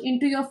much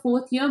into your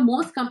fourth year,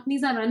 most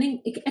companies are running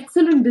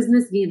excellent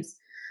business games,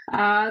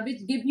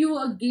 which give you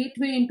a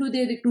gateway into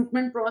their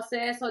recruitment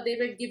process, or they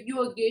will give you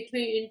a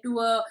gateway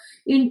into a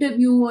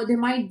interview, or they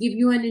might give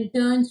you an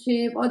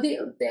internship, or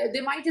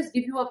they might just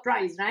give you a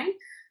prize,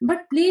 right?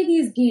 But play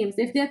these games.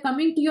 If they're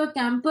coming to your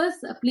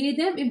campus, play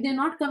them. If they're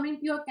not coming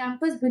to your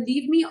campus,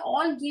 believe me,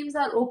 all games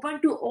are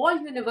open to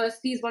all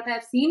universities, what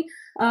I've seen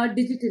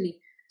digitally.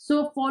 So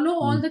follow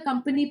all the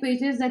company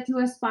pages that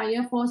you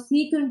aspire for. See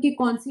कि उनकी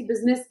कौन सी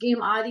business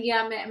game आ रही है.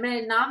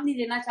 मैं नाम नहीं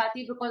लेना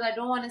चाहती, because I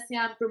don't want to say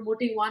I'm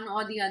promoting one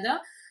or the other.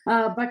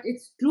 But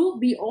it's true.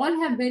 We all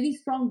have very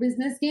strong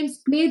business games.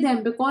 Play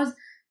them, because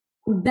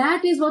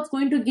that is what's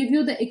going to give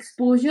you the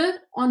exposure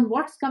on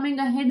what's coming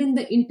ahead in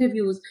the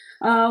interviews.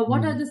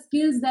 What are the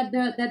skills that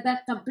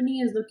that company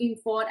is looking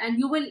for,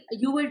 and you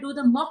will do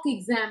the mock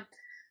exam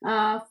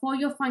for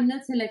your final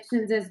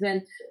selections as well.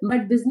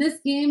 But business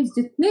games,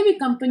 jitne bhi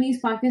companies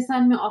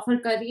Pakistan mein offer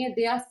kar rahi hain,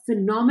 they are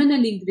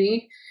phenomenally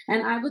great.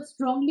 And I would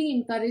strongly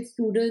encourage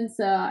students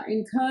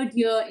in third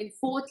year, in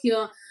fourth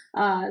year.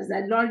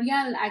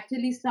 L'Oreal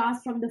actually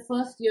starts from the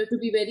first year, to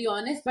be very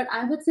honest. But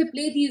I would say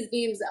play these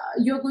games.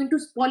 You're going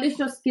to polish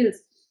your skills,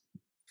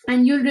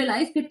 and you'll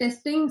realize that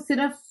testing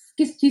sirf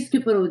kis cheez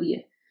ke upar ho rahi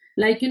hai.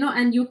 Like,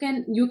 and you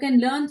can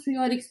learn through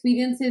your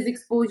experiences,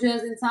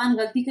 exposures. इंसान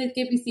गलती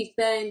करके भी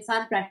सीखता है,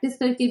 इंसान practice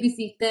करके भी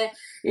सीखता है,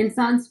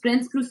 इंसान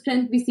strength through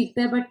strength भी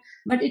सीखता है,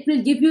 but it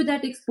will give you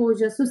that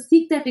exposure. So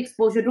seek that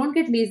exposure. Don't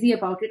get lazy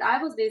about it.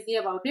 I was lazy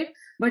about it,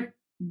 but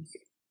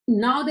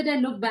now that I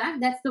look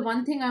back, that's the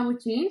one thing I would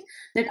change,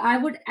 that I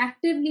would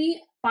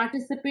actively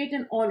participate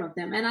in all of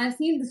them. And I've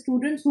seen the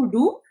students who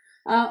do,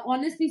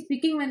 honestly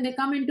speaking, when they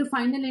come into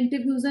final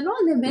interviews and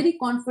all, they're very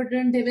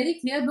confident, they're very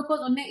clear, because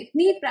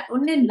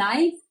उन्हें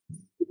live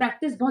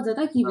practice बहुत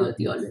ज़्यादा की हुई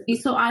होती है already.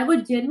 So I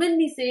would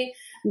genuinely say,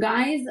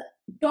 guys,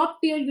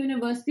 top tier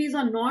universities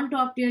or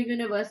non-top tier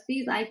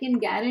universities, I can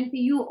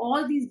guarantee you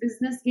all these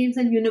business games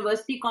and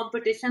university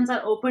competitions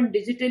are open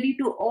digitally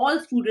to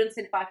all students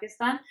in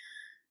Pakistan.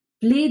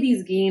 Play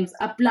these games,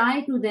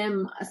 apply to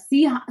them,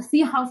 see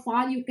how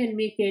far you can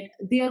make it.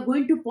 They are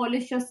going to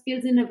polish your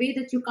skills in a way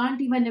that you can't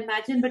even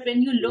imagine. But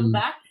when you look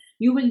back,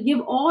 you will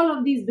give all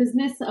of these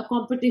business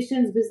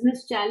competitions,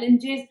 business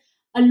challenges,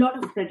 a lot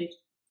of credit.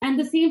 And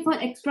the same for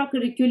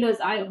extracurriculars.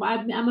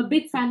 I'm a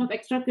big fan of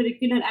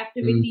extracurricular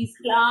activities,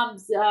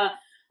 clubs,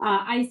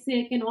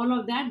 ISEC and all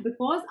of that,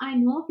 because I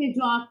know कि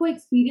जो आपको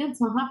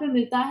experience वहाँ पे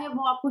मिलता है,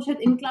 वो आपको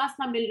शायद in class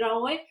ना मिल रहा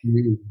होए,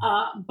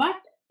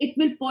 but it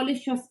will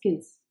polish your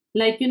skills.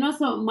 Like,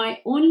 so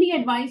my only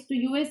advice to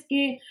you is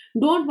कि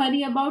don't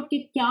worry about कि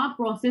क्या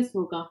process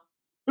होगा.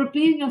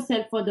 Prepare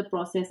yourself for the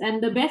process.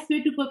 And the best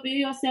way to prepare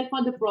yourself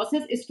for the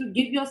process is to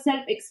give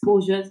yourself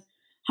exposures.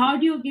 How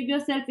do you give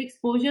yourself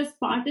exposures?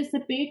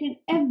 Participate in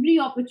every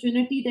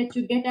opportunity that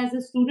you get as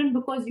a student,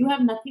 because you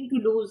have nothing to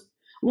lose.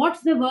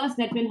 What's the worst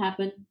that will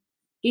happen?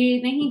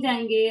 कि नहीं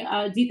जाएंगे,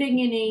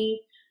 जीतेंगे नहीं,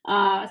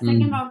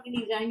 second round में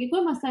नहीं जाएंगे,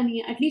 कोई मसला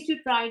नहीं है. At least you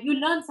tried, you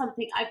learned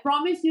something. I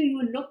promise you, you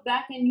will look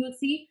back and you'll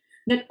see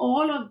that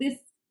all of this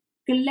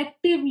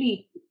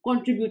collectively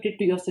contributed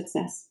to your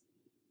success.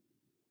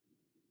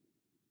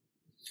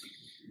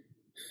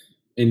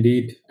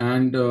 Indeed.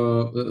 And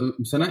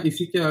Sanaa,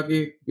 इसी के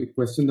आगे a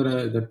question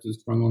that is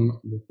sprung on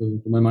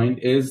to my mind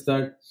is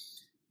that,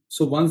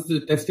 so once the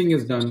testing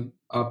is done,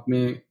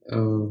 आपने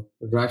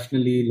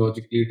rationally,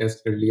 logically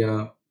test कर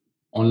लिया,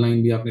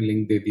 online भी आपने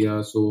link दे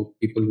दिया, so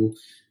people who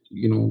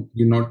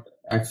you're not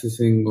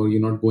accessing or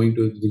you're not going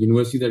to the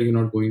university that you're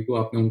not going to,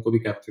 आपने उनको भी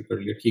capture कर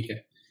लिया, ठीक है.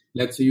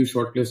 Let's say you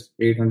shortlist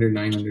 800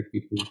 900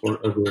 people for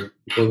a role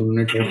because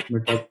उन्होंने टेस्ट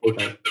में टॉप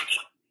कोटा है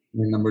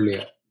नंबर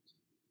लिया.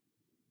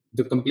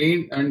 The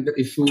complaint and the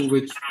issue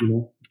which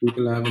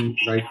people have,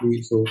 and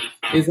rightly so,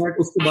 is that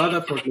उसके बाद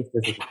आप shortlist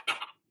कैसे करें?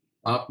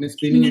 आपने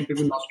स्क्रीनिंग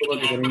इंटरव्यू नॉट के बाद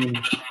करेंगे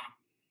नहीं,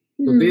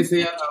 तो दे से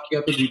यार आप या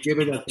तो जीके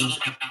पे जाते हैं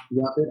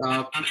या फिर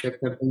आप चेक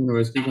करते हैं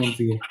यूनिवर्सिटी कौन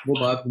सी है, वो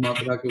बात घुमा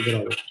फिरा के उधर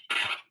आ गए.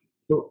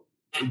 तो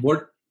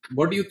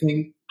what do you think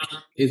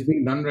is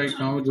being done right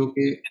now जो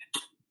कि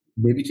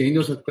मे बी चेंज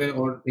हो सकता है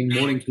और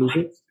more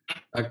inclusive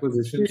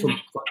acquisition? So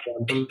for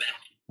example,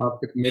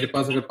 मेरे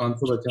पास अगर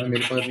 500 बचा है,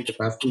 मेरे पास इतनी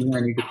कैपेसिटी है,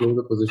 I need to close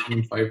the position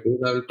in 5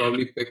 days, I will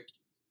probably pick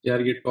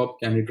यार ये टॉप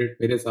कैंडिडेट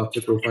मेरे हिसाब से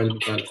प्रोफाइल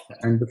निकाल सकता है.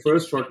 And the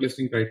first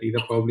shortlisting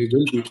criteria probably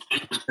will be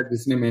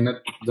जिसने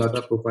मेहनत ज्यादा,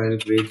 प्रोफाइल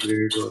ग्रेड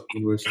और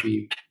यूनिवर्सिटी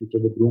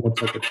रूम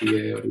अच्छा करती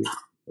है, और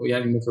तो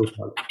यार इनमें से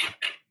उठा लो.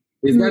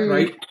 Is that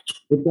right?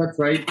 If that's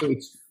right तो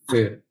it's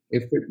fair.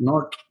 If it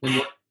not, then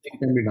what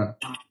can be done?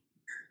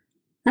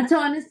 So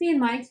honestly, in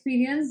my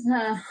experience,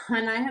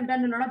 and I have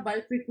done a lot of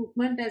bulk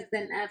recruitment, as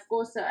then of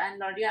course,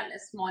 and Loreal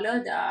is smaller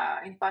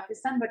in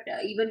Pakistan, but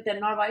even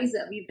tenure-wise,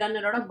 we've done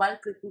a lot of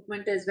bulk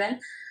recruitment as well.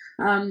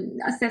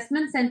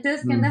 Assessment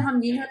centers के अंदर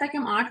हम ये नहीं होता कि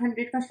हम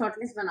 800 का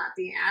shortlist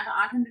बनाते हैं,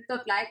 800 तो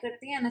अप्लाई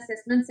करते हैं, and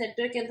assessment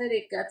center के अंदर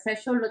एक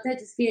threshold होता है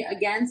जिसके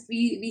against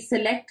we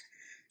select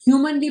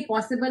humanly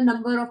possible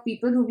number of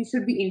people who we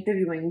should be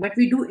interviewing, but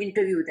we do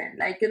interview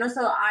them,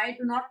 so I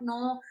do not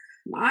know.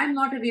 I'm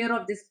not aware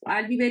of this.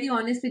 I'll be very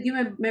honest with you.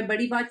 मैं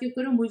बड़ी बात क्यों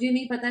करूँ, मुझे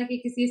नहीं पता कि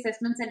किसी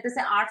assessment center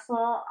से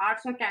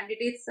 800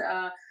 candidates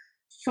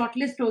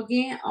शॉर्टलिस्ट हो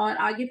गए और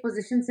आगे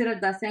पोजीशन सिर्फ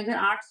 10 है. अगर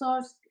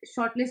 800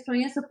 शॉर्टलिस्ट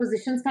हुई है, so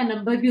positions का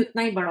नंबर भी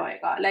उतना ही बड़ा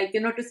होएगा.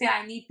 To say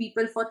I need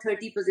people for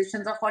 30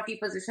 positions or 40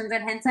 positions,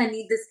 and hence I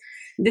need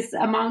this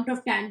amount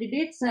of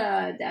candidates,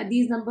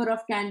 these number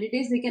of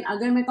candidates. लेकिन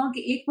अगर मैं कहूँ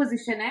कि एक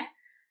पोजीशन है,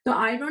 तो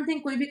आई डोंट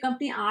थिंक कोई भी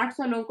कंपनी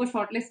 800 लोगों को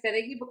शॉर्टलिस्ट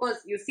करेगी, because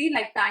you see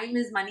time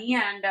is money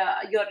and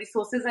your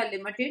resources are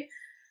limited.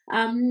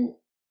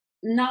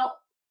 Now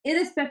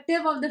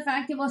irrespective of the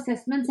fact कि वो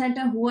असेसमेंट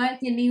सेंटर हुआ है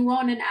कि नहीं हुआ,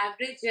 on an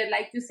average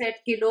like you said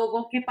कि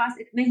लोगों के पास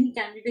इतने ही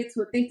कैंडिडेट्स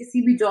होते हैं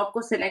किसी भी जॉब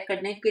को सिलेक्ट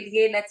करने के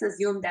लिए. लेट्स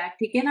अज्यूम दैट,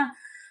 ठीक है ना.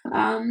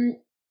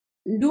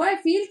 डू आई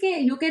फील कि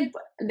यू कैन,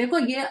 देखो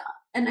ये,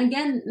 and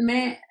again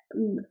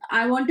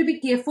I want to be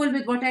careful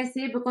with what I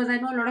say because I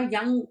know a lot of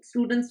young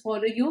students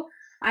follow you.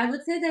 I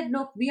would say that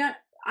look,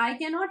 I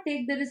cannot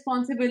take the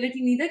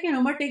responsibility, neither can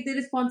Umar take the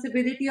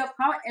responsibility of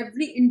how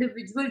every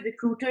individual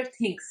recruiter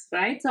thinks,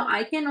 right? So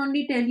I can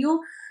only tell you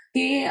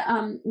कि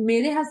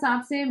मेरे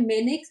हिसाब से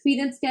मैंने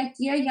experience क्या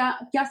किया या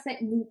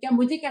क्या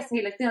मुझे क्या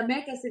सही लगता है,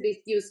 मैं कैसे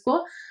देखती हूँ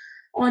उसको.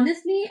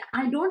 Honestly,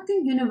 I don't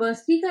think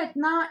university का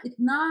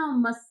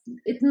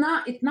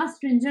इतना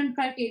stringent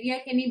criteria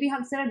कि नहीं भी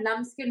हम सिर्फ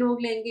लम्स के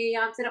लोग लेंगे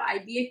या हम सिर्फ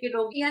IBA के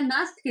लोग या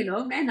नस्ट के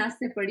लोग, मैं नस्ट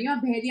से पढ़ी हूँ,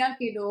 बहरिया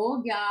के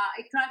लोग या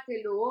इकरा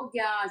के लोग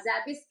या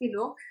जैबिस के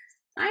लोग.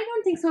 I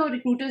don't think so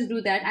recruiters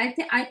do that.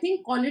 I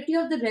think quality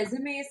of the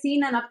resume is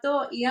seen, and अब तो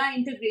AI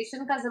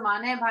integration का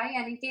ज़माना है भाई,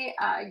 यानी कि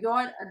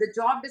the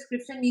job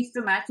description needs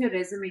to match your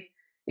resume.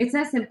 It's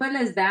as simple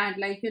as that.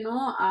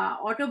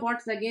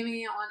 Autobots lage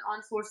हुए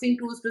on sourcing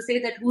tools to say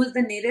that who is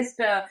the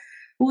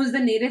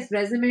nearest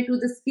resume to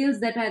the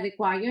skills that are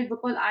required,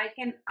 because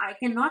I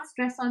cannot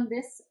stress on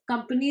this.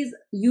 Companies,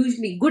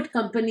 usually good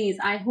companies,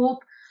 I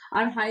hope,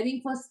 are hiring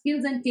for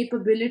skills and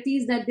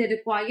capabilities that they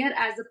require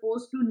as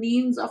opposed to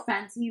names of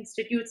fancy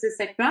institutes,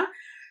 etc.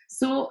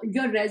 So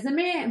your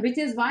resume, which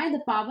is why the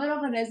power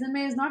of a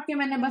resume is not कि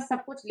मैंने बस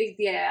सब कुछ लिख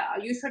दिया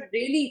है. You should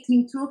really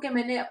think through कि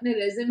मैंने अपने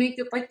resume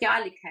के ऊपर क्या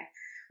लिखा है.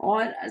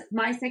 Or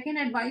my second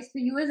advice to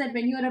you is that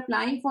when you are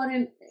applying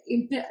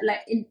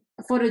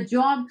for a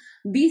job,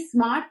 be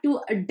smart to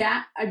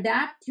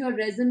adapt your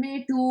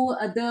resume to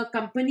the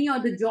company or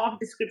the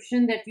job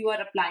description that you are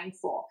applying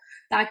for.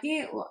 ताकि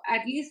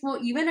at least वो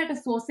even at a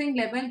sourcing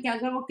level कि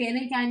अगर वो कह रहे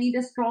हैं कि I need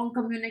a strong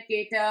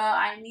communicator,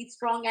 I need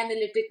strong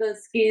analytical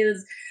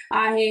skills,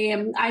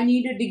 I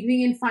need a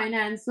degree in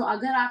finance. So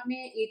अगर आपने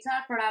HR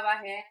पढ़ा हुआ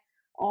है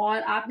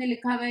और आपने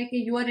लिखा हुआ है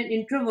कि you are an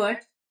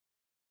introvert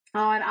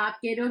और आप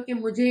कह रहे हो कि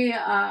मुझे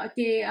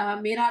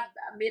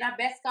मेरा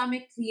बेस्ट काम है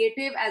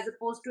creative as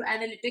oppose to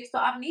analytics, तो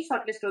आप नहीं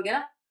शॉर्टलिस्ट हो गया ना,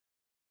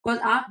 बिकॉज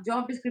आप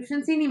जॉब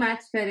डिस्क्रिप्शन से नहीं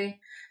मैच करें.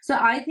 सो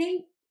I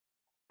think,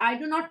 I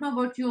do not know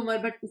about you, Umar,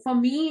 but for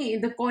me,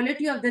 the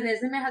quality of the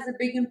resume has a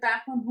big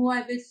impact on who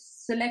I will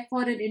select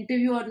for an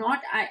interview or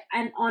not.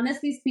 And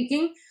honestly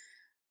speaking,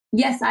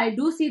 yes, I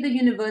do see the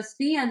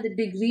university and the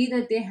degree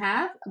that they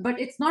have, but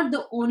it's not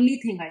the only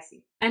thing I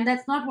see. And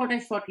that's not what I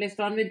shortlist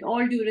on, with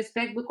all due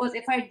respect, because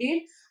if I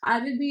did, I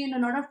will be in a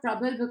lot of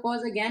trouble,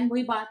 because again,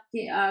 वही बात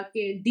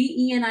के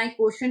DE&I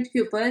quotient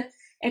के ऊपर,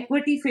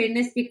 equity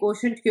fairness के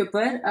quotient के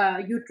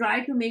ऊपर, you try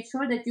to make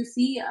sure that you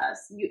see,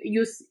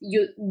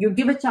 you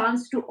give a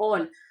chance to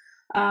all.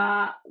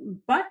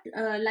 But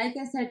like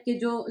I said, कि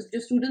जो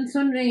students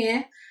सुन रहे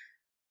हैं,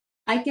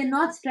 I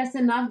cannot stress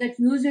enough that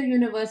use your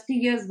university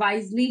years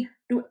wisely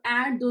to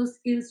add those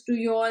skills to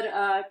your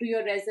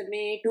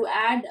resume, to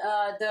add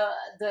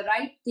the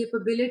right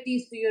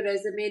capabilities to your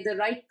resume, the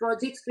right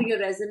projects to your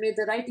resume,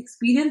 the right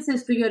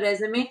experiences to your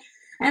resume.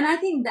 And I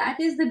think that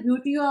is the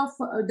beauty of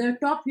the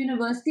top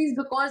universities,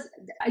 because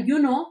you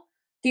know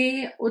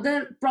कि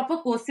उधर proper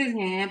courses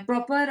हैं,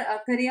 proper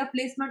career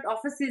placement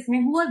offices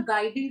हैं who are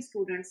guiding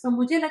students. So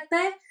मुझे लगता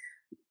है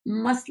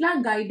मसला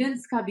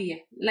guidance का भी है,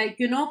 like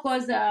you know,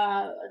 because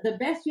the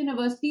best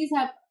universities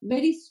have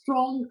very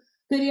strong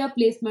career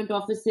placement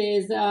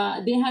offices,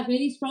 they have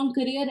very strong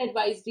career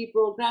advisory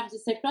programs,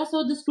 etc.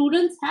 So the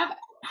students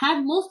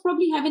have most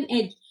probably have an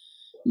edge.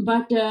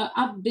 But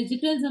अब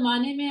digital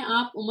जमाने में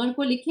आप उमर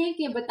को लिखें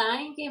कि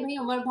बताएं कि भाई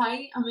उमर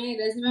भाई हमें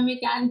रेज्यूमे में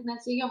क्या लिखना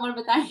चाहिए, उमर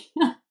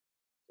बताएंगे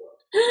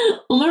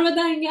उमर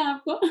बताएंगे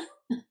आपको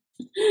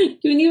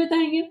क्यों नहीं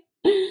बताएंगे?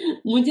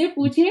 मुझे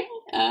पूछे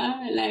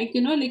लाइक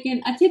यू नो,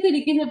 लेकिन अच्छे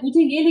तरीके से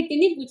पूछे, ये लिख के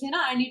नहीं पूछे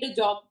ना आई नीड अ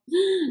जॉब,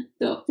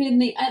 तो फिर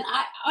नहीं. And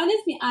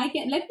honestly I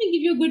can let me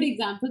give you good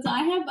examples.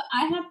 I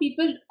have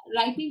people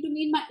writing to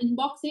me in my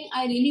inbox saying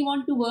I really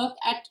want to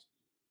work at,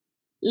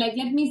 like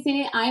let me say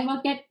I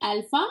work at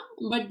Alpha,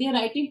 but they're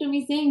writing to me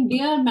saying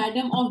dear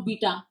madam of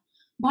Beta.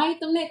 भाई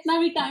तुमने इतना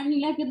भी time नहीं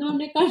लिया कि तुम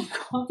अपने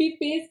copy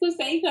paste को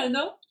सही कर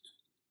दो.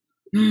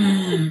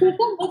 तो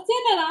तुम मुझसे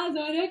नाराज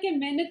हो रहे हो कि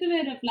मैंने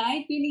तुम्हें रिप्लाई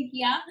क्यों नहीं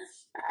किया.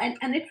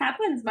 And it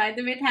happens, by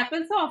the way, it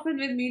happens so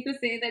often with me to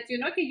say that,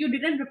 you know, कि you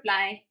didn't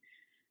reply.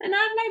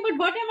 And I'm like,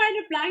 but what am I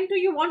replying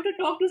to? You want to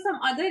talk to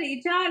some other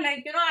HR?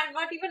 Like, you know, I'm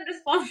not even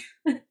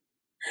responsible.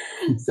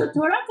 So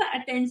थोड़ा सा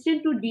attention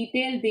to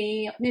detail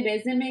दें, अपने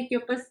resume के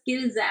ऊपर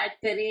skills add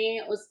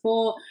करें, उसको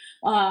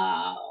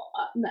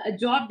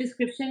job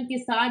description के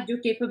साथ जो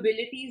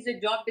कैपेबिलिटीज जो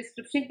जॉब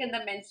डिस्क्रिप्शन के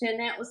अंदर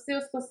मेंशन है उससे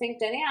उसको सिंक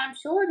करें. I am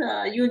sure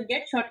you will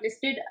get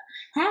shortlisted.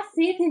 Have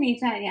faith in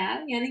HR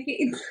यार, यानी कि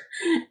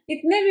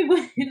इतने भी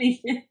बुरे नहीं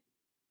है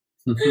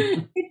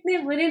इतने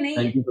बुरे नहीं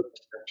है.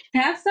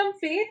 Have some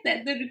faith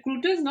that the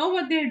recruiters know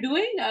what they're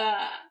doing.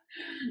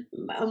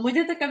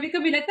 मुझे तो कभी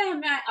कभी लगता है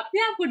हमें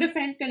अपने आप को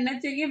डिफेंड करना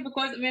चाहिए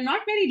because we're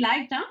not very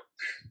liked,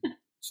 huh?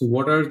 So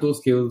what are those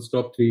skills,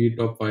 top 3,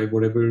 top 5,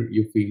 whatever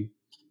you feel,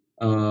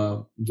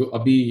 जो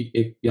अभी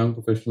एक young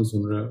professional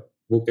सुन रहा है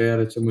वो कह यार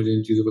अच्छा मुझे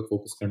इन चीज़ों पे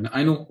फोकस करना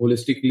है. I know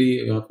holistically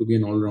you have to be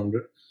an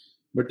all-rounder,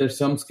 but there's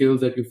some skills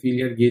that you feel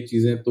यार ये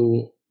चीज़ें तो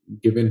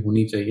given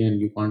होनी चाहिए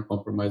and you can't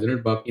compromise on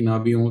it. बाकी ना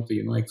भी हो तो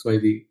you know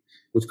XYZ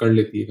कुछ कर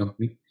लेती है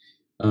company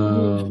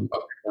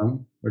up and down.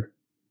 But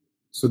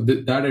so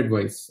that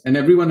advice, and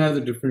everyone has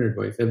a different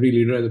advice, every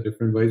leader has a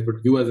different advice, but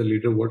you as a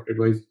leader, what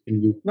advice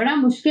can you? बड़ा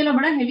मुश्किल और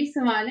बड़ा heavy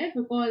सवाल है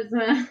because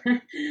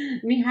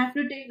we have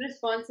to take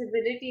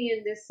responsibility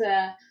in this.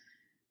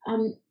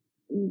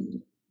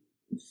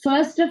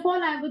 First of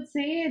all, I would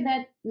say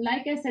that,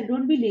 like I said,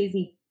 don't be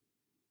lazy.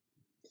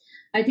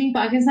 I think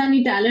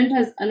Pakistani talent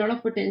has a lot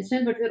of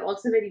potential, but we're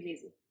also very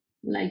lazy.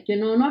 Like, you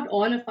know, not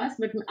all of us,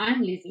 but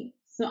I'm lazy.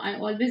 So I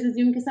always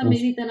assume कि सब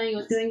मेरी तरह ही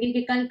होते होंगे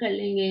कि कल कर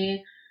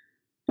लेंगे,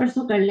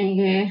 परसों कर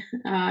लेंगे,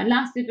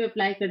 last day पे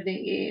apply कर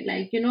देंगे.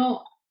 Like, you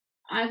know,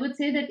 I would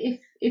say that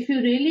if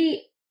you're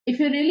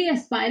really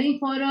aspiring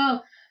for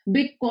a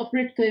big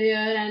corporate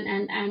career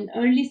and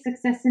early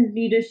success in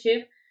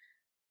leadership,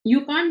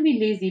 you can't be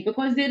lazy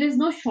because there is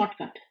no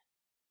shortcut.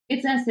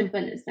 It's as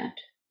simple as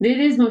that.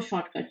 There is no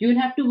shortcut. You'll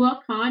have to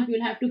work hard.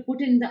 You'll have to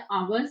put in the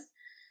hours,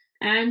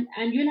 and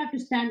you'll have to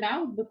stand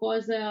out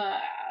because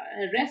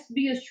rest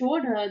be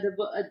assured,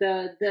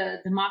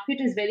 the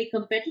market is very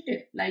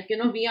competitive. Like, you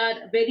know, we are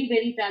very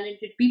very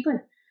talented people.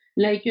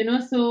 Like, you know,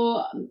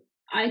 so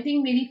I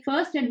think मेरी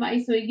first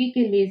advice होगी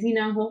कि lazy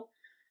ना हो.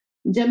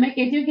 जब मैं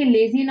कहती हूँ कि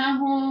lazy ना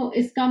हो,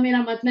 इसका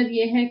मेरा मतलब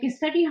ये है कि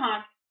study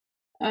hard.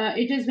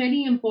 It is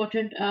very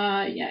important.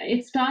 Yeah,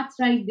 it starts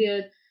right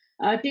there.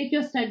 Take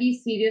your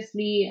studies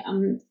seriously.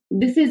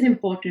 This is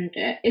important.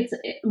 It's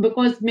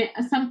because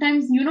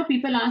sometimes, you know,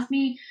 people ask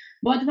me,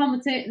 बहुत दफा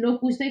मुझसे लोग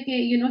पूछते हैं कि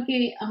you know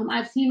कि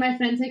I've seen my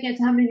friends say कि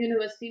अच्छा हमने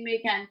यूनिवर्सिटी में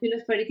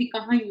कैलकुलस पढ़ी थी,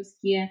 कहाँ यूज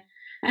किया है.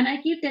 And I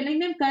keep telling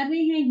them कर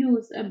रही हैं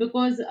use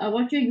because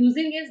what you're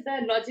using is the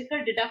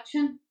logical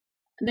deduction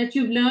that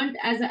you've learned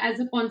as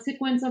a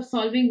consequence of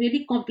solving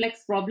really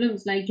complex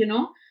problems, like, you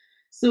know.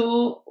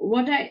 So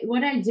what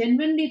I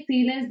genuinely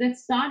feel is that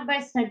start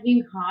by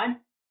studying hard.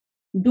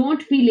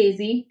 Don't be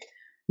lazy.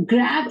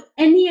 Grab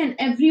any and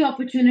every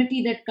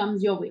opportunity that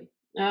comes your way.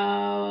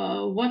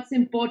 What's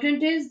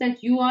important is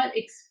that you are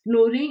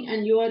exploring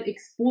and you are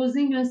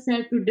exposing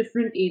yourself to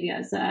different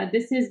areas.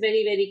 This is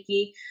very very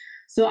key.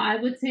 So I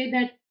would say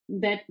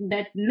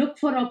that look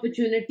for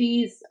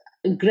opportunities,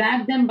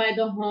 grab them by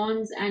the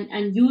horns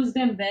and use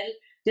them well.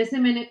 जैसे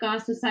मैंने कहा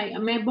society,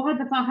 मैं बहुत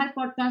दफा हर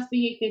podcast पे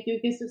ये कहती हूँ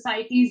कि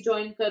सोसाइटीज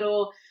ज्वाइन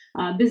करो,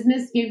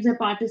 बिजनेस गेम्स में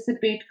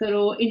पार्टिसिपेट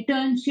करो,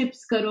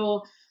 इंटर्नशिप्स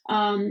करो,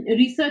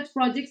 रिसर्च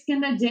प्रोजेक्ट्स के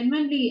अंदर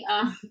जेन्युइनली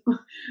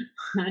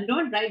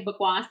डोंट राइट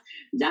बकवास,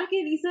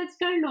 जाके रिसर्च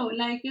कर लो.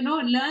 Like you know,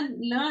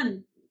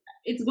 learn.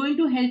 It's going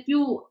to help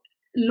you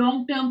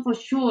long term for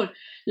sure.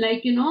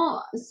 Like, you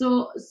know,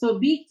 so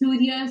be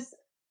curious,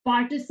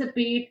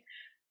 participate,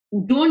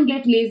 don't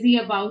get lazy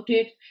about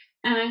it,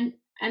 and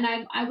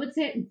I would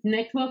say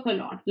network a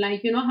lot.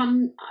 Like,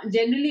 hum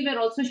generally we're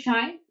also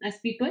shy as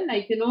people,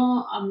 like,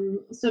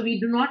 so we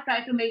do not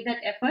try to make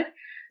that effort.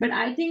 But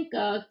I think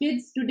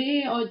kids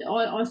today,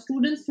 or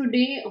students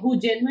today, who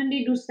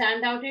genuinely do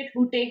stand out, it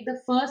who take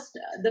the first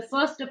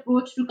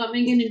approach to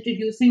coming and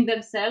introducing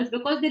themselves,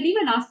 because they leave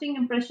a lasting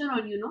impression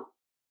on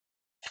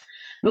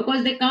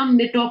because they come,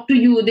 they talk to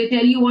you, they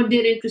tell you what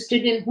they're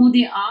interested in, who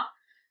they are.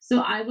 So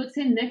I would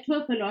say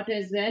network a lot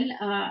as well.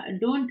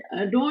 Don't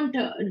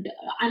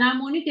and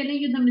I'm only telling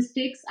you the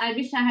mistakes I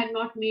wish I had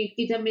not made.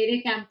 कि जब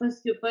मेरे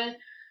campus के ऊपर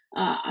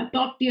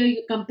top tier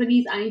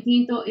companies आई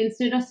थी, तो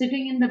instead of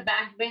sitting in the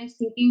back bench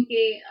thinking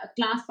के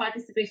class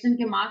participation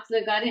के marks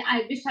लगा रहे,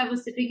 I wish I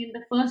was sitting in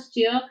the first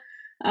chair,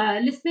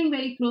 listening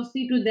very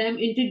closely to them,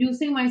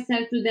 introducing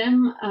myself to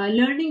them,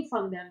 learning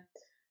from them,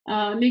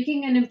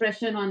 making an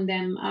impression on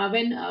them.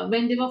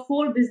 When there were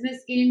 4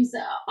 business games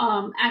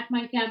at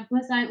my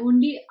campus, I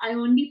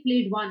only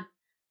played one.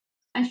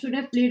 I should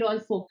have played all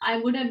 4. I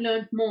would have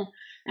learned more.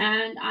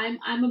 And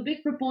I'm a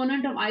big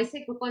proponent of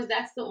ISEC, because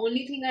that's the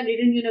only thing I did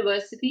in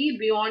university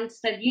beyond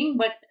studying.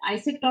 But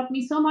ISEC taught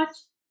me so much.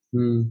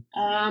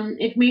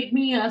 It made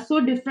me so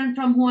different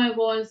from who I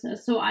was.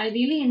 So I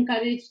really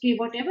encourage कि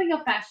whatever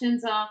your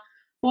passions are,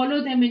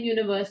 follow them in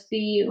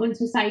university. उन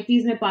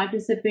societies में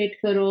participate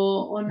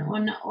करो,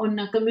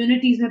 on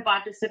communities में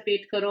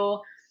participate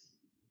करो.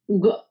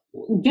 Go,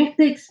 get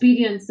the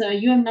experience.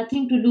 You have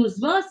nothing to lose.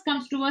 Worst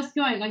comes to worst,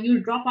 क्यों आएगा?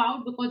 You'll drop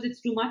out because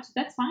it's too much.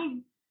 That's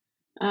fine.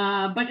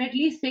 But at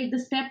least take the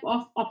step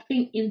of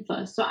opting in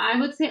first. So I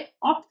would say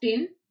opt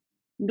in.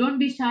 Don't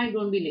be shy.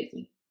 Don't be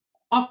lazy.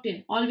 Opt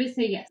in. Always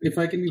say yes. If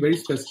I can be very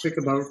specific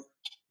about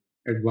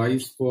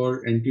advice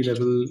for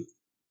entry-level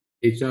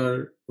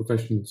HR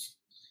professionals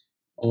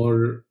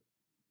or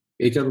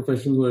HR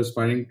professionals who are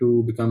aspiring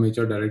to become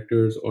HR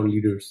directors or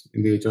leaders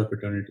in the HR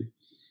fraternity.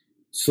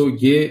 So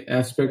ये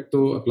aspect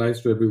तो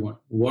applies to everyone.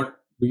 What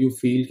do you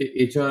feel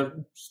कि HR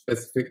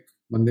specific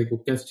बंदे को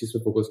किस चीज़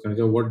पे focus करना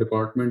चाहिए? What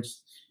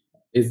departments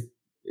is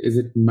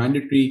it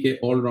mandatory कि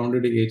all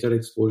rounded HR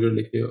exposure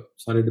लेके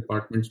सारे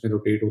departments में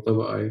rotate होता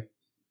हुआ आए?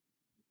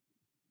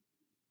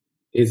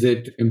 Is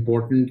it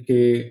important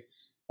कि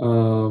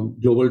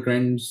global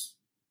trends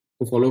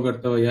को follow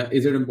करता हो, या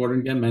is it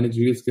important कि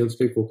managerial skills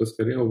पे focus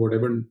करे, or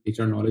whatever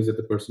HR knowledge that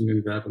the person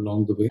can grab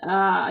along the way?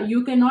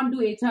 You cannot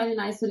do HR in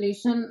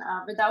isolation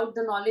without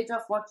the knowledge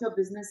of what your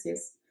business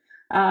is.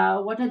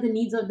 What are the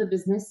needs of the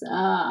business?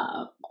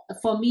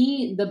 For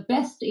me, the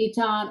best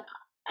HR,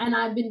 and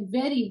I've been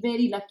very,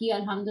 very lucky,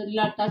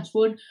 alhamdulillah, touch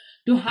wood,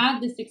 to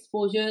have this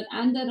exposure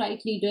and the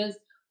right leaders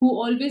who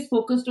always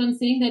focused on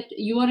saying that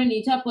you are an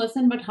HR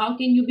person, but how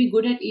can you be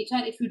good at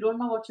HR if you don't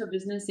know what your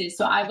business is?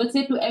 So I would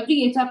say to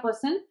every HR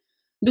person,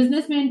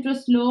 business में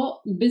interest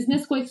लो,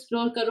 business को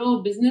explore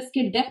करो, business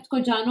के depth को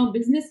जानो,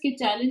 business के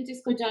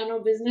challenges को जानो,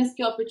 business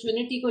के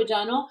अपॉर्चुनिटी को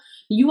जानो.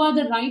 You are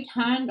the right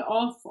hand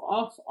of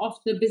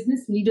the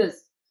business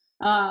leaders.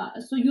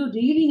 So you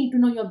really need to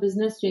know your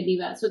business really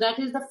well. So that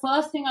is the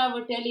first thing I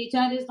would tell.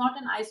 HR is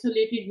not an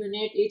isolated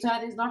unit.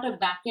 HR is not a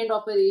back-end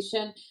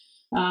operation.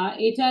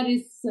 HR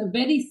is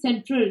very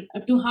central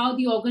to how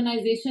the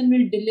organization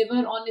will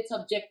deliver on its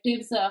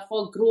objectives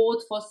for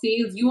growth, for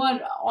sales. You are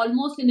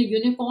almost in a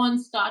unicorn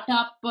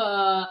startup.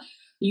 That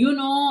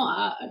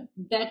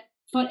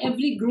for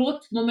every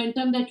growth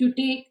momentum that you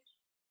take,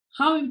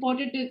 how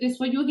important it is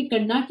for you कि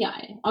करना क्या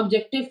है,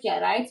 objective क्या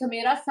है, right? So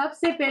मेरा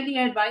सबसे पहली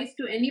advice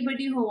to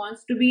anybody who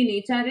wants to be in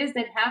HR is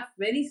that have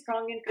very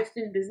strong interest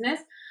in business,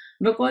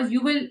 because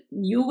you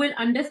will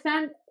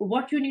understand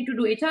what you need to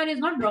do. HR is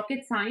not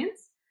rocket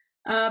science,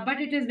 but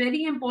it is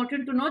very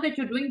important to know that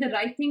you're doing the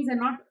right things and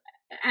not,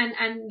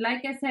 and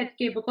like I said,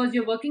 okay, because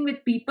you're working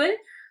with people,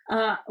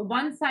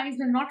 one size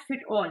will not fit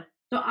all.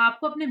 तो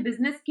आपको अपने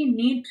business की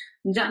need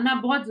जानना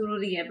बहुत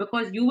जरूरी है,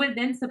 because you will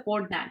then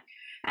support that.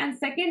 And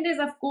second is,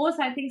 of course,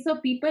 I think so,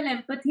 people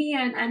empathy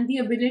and the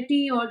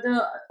ability or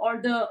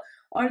the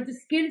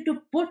skill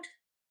to put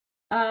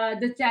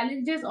the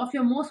challenges of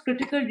your most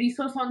critical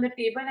resource on the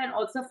table and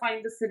also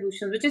find the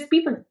solutions, which is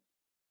people.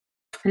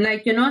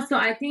 Like, so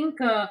I think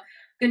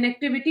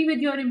connectivity with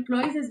your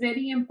employees is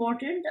very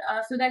important,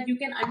 so that you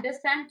can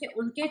understand कि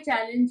उनके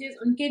challenges,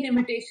 उनके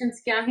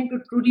limitations क्या हैं to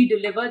truly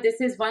deliver.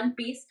 This is one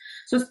piece.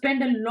 So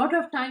spend a lot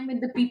of time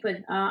with the people.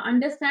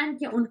 Understand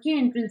कि उनके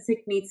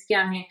intrinsic needs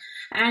क्या हैं,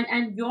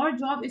 and your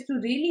job is to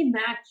really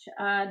match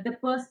the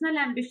personal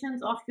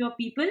ambitions of your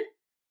people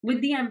with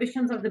the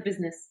ambitions of the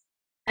business.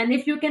 And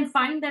if you can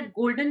find that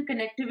golden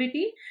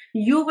connectivity,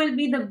 you will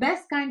be the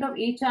best kind of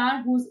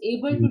HR who's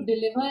able to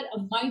deliver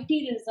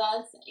mighty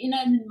results in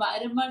an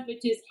environment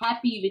which is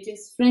happy, which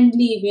is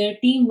friendly, where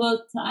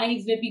teamwork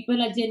thrives, where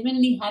people are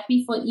genuinely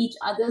happy for each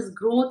other's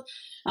growth.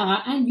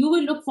 And you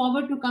will look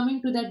forward to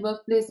coming to that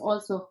workplace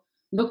also,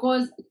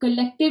 because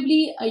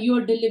collectively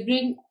you're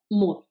delivering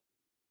more.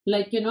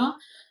 Like,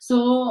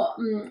 so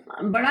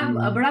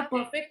बड़ा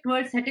perfect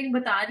word setting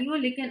बता रही हूँ,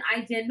 लेकिन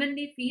I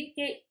genuinely feel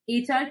कि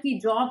HR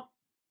की job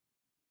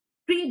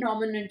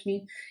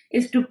predominantly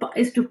is to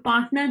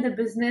partner the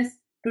business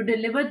to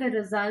deliver the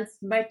results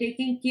by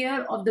taking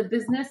care of the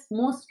business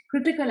most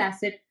critical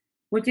asset,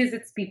 which is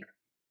its people.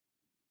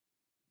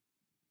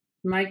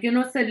 Like,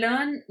 so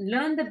learn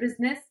the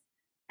business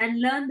and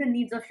learn the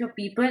needs of your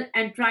people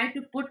and try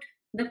to put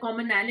the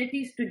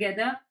commonalities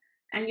together.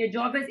 And your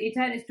job as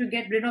HR is to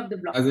get rid of the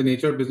block. As an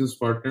HR business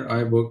partner,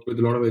 I worked with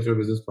a lot of HR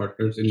business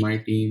partners in my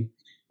team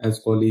as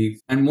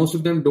colleagues, and most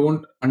of them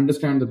don't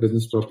understand the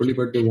business properly,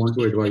 but they want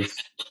to advise.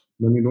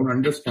 When you don't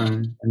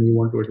understand and you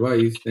want to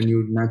advise, then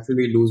you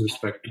naturally lose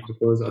respect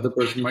because other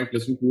person might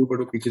listen to you, but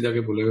वो पीछे जाके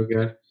बोलेगा कि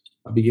यार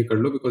अभी ये कर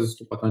लो because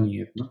इसको पता नहीं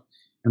है इतना,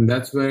 and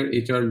that's where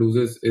HR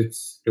loses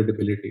its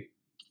credibility.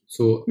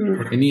 So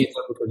any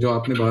HR जो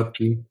आपने बात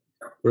की,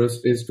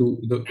 first is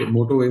the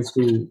motto is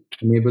to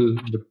enable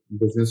the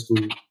business to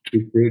be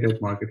great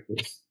at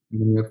marketplace, and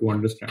then you have to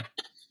understand.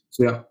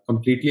 So yeah,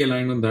 completely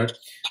aligned on that.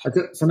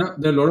 अच्छा Sana,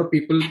 there are a lot of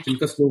people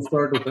जिनका slow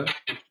start होता है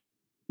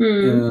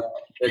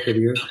their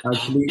careers.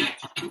 Actually,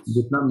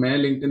 जितना मैं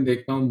LinkedIn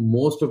देखता हूँ,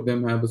 most of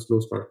them have a slow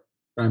start,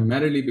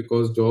 primarily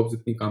because jobs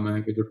इतनी कम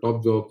है कि जो top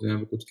jobs हैं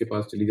वो कुछ के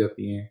पास चली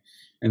जाती हैं,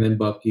 and then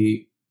बाकी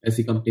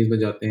ऐसी companies में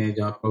जाते हैं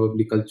जहाँ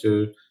probably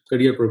culture,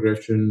 career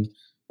progression,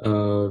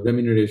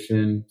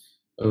 remuneration,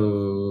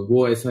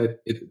 वो ऐसा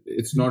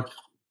it's not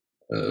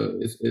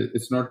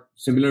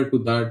similar to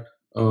that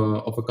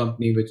of a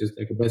company which is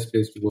like a best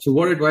place to work. So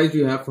what advice do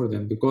you have for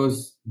them?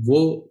 Because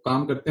वो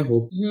काम करते हैं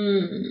hope.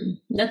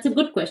 That's a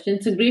good question.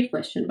 It's a great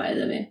question, by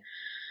the way.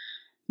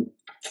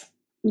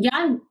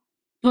 Yeah,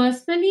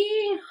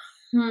 personally,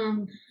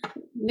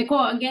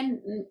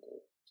 again,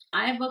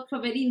 I work for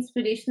very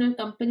inspirational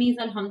companies,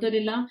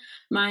 alhamdulillah.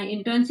 My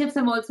internships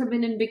have also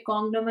been in big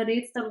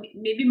conglomerates. So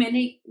maybe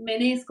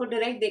मैंने इसको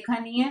direct देखा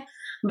नहीं है.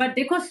 But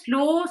देखो,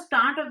 slow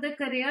start of the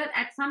career,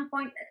 at some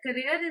point,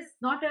 career is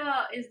not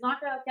a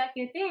क्या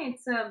कहते हैं,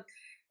 it's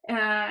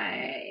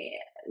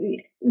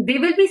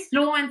there will be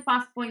slow and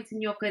fast points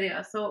in your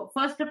career. So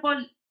first of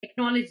all,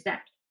 acknowledge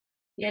that.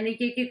 यानी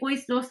कि कोई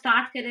स्लो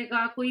स्टार्ट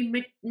करेगा, कोई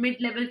mid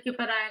level के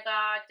ऊपर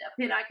आएगा,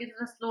 फिर आगे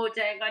थोड़ा स्लो हो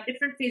जाएगा.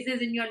 Different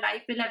phases in your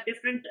life will have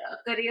different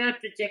career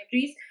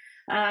trajectories,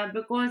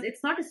 because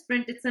it's not a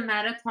sprint, it's a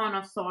marathon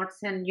of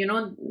sorts, and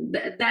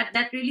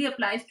that really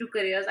applies to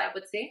careers. I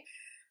would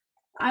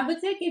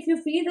say if you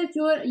feel that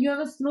you have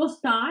a slow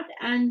start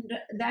and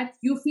that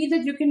you feel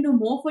that you can do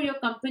more for your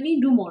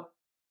company, do more.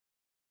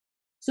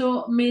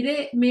 So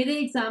मेरे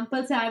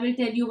example से I will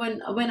tell you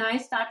when I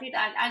started,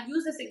 I'll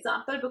use this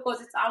example because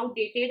it's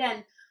outdated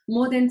and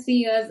more than 3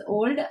 years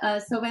old.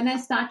 So when I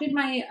started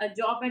my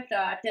job at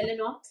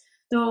Telenor,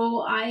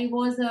 so I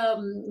was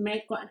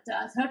my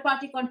third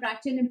party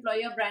contractual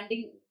employer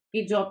branding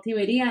की job थी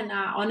मेरी, and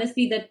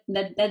honestly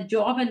that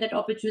job and that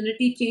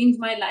opportunity changed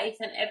my life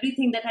and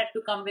everything that had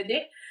to come with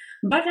it.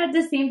 But at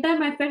the same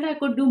time, I felt I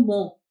could do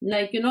more,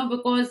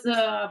 because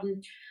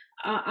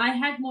I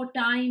had more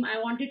time. I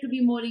wanted to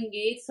be more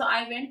engaged. So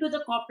I went to the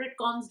corporate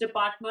comms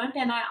department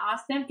and I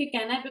asked them,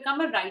 can I become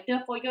a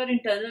writer for your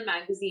internal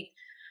magazine?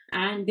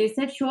 And they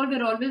said, sure,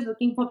 we're always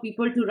looking for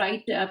people to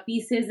write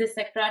pieces,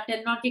 etc.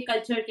 Telenor के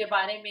culture के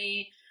बारे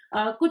में,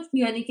 कुछ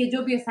भी, यानी कि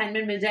जो भी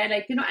assignment मिल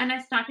जाए, and I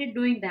started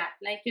doing that,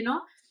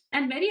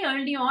 and very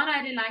early on,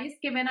 I realized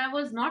that when I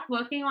was not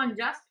working on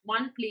just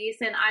one place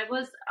and I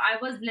was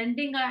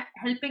lending a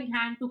helping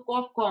hand to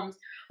corp comms,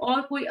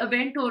 और कोई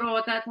event हो रहा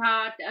होता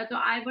था, तो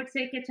I would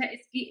say कि अच्छा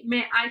इसकी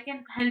I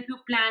can help you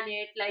plan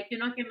it,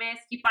 कि मैं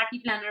इसकी party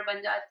planner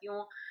बन जाती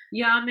हूँ,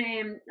 या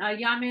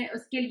मैं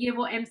उसके लिए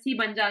वो MC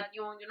बन जाती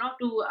हूँ,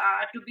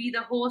 to be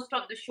the host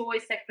of the show,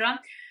 etc.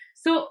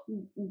 So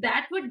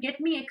that would get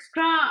me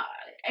extra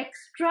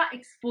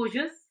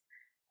exposures.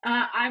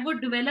 I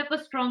would develop a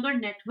stronger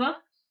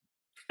network.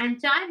 And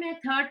चाहे मैं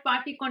थर्ड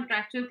पार्टी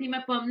कॉन्ट्रैक्चुअल थी,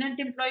 मैं परमानेंट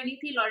एम्प्लॉय नहीं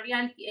थी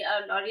लॉरियल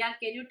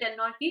के लिए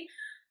टेलनॉर की,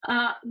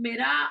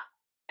 मेरा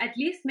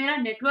एटलीस्ट मेरा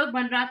नेटवर्क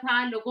बन रहा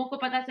था, लोगों को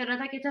पता चल रहा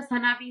था कि अच्छा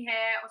सना भी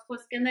है, उसको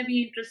उसके अंदर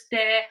भी इंटरेस्ट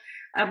है.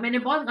 मैंने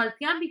बहुत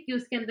गलतियां भी की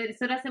उसके अंदर, इस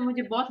तरह से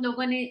मुझे बहुत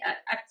लोगों ने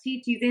अच्छी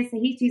चीजें,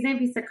 सही चीजें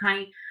भी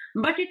सिखाई.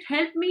 But it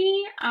helped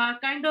me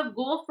kind of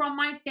go from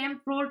my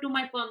temp role to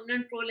my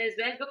permanent role as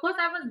well, because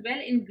I was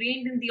well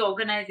ingrained in the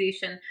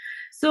organization.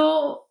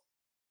 So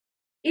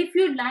if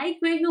you like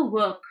where you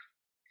work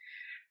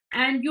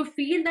and you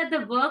feel that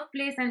the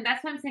workplace, and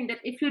that's why I'm saying that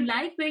if you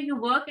like where you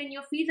work and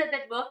you feel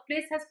that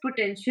workplace has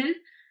potential,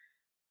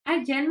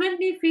 I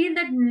genuinely feel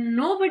that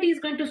nobody is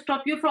going to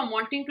stop you from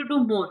wanting to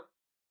do more.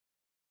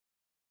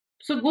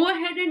 So go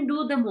ahead and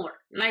do the more,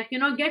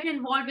 get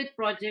involved with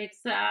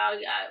projects,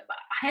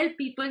 help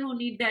people who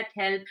need that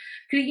help,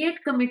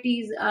 create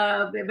committees,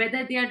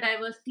 whether they are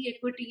diversity,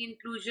 equity,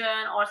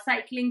 inclusion, or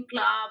cycling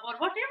club, or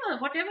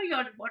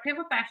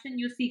whatever passion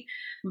you seek,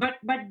 but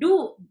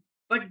go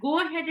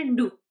ahead and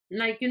do,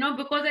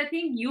 because I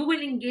think you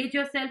will engage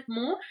yourself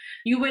more,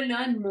 you will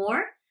learn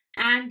more,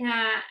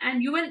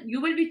 and you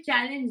will be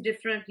challenged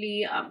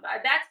differently.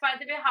 That's, by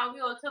the way, how we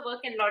also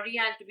work in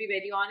Loreal, to be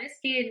very honest.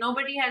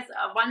 Nobody has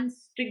one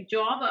strict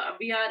job.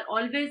 We are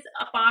always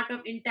a part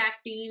of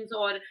intact teams,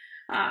 or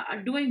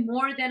doing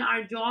more than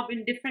our job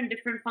in different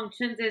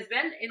functions as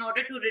well, in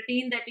order to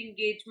retain that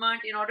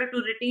engagement, in order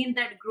to retain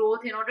that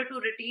growth, in order to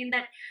retain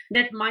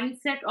that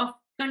mindset of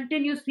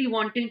continuously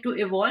wanting to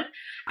evolve.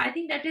 I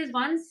think that is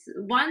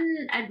one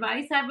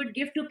advice I would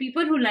give to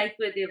people who like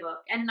where they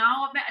work. And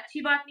now अब मैं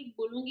अच्छी बात नहीं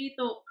बोलूंगी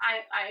तो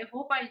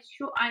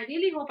I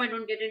really hope I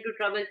don't get into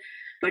trouble.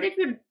 But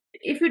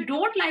if you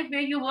don't like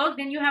where you work,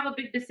 then you have a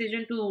big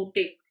decision to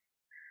take.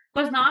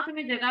 Because ना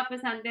तुम्हें जगह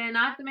पसंद है,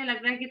 ना तुम्हें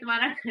लग रहा है कि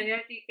तुम्हारा करियर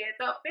ठीक है,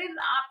 तो फिर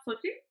आप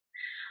सोचिए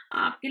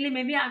आपके लिए,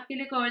 मे बी आपके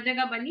लिए कोई और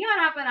जगह बनी और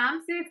आप आराम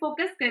से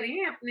फोकस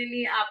करें अपने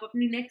लिए, आप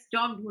अपनी नेक्स्ट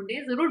जॉब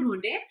ढूंढें, जरूर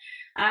ढूंढें.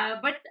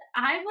 But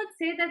I would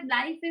say that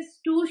life is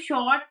to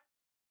short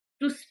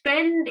to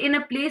spend in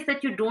a place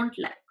that you don't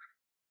like.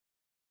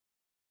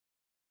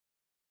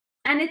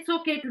 And it's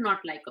okay to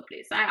not like a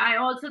place. I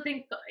also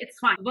think it's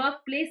fine.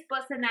 Workplace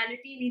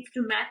personality needs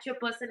to match your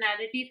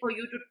personality for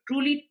you to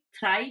truly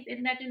thrive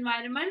in that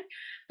environment.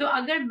 So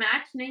अगर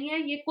match नहीं है,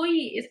 ये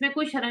कोई इसमें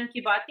कोई शर्म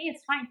की बात नहीं,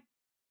 it's fine.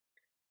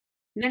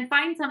 Then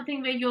find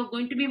something where you're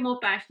going to be more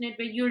passionate,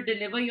 where you'll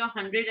deliver your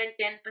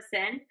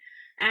 110%,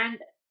 and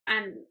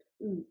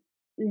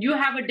you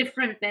have a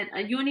different, then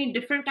you need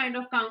different kind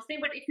of counseling.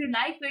 But if you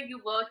like where you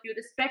work, you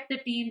respect the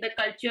team, the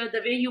culture,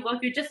 the way you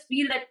work, you just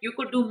feel that you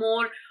could do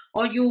more,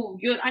 or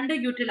you're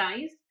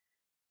underutilized,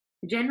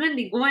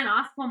 genuinely go and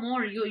ask for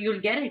more.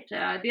 You'll get it.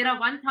 There are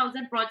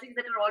 1,000 projects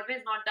that are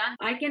always not done.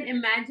 I can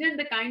imagine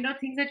the kind of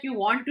things that you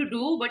want to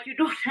do, but you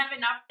don't have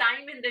enough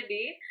time in the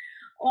day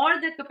or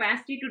the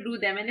capacity to do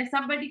them. And if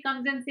somebody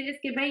comes and says,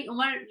 "Ke bhai,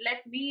 Umar,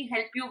 let me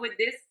help you with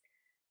this,"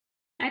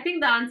 I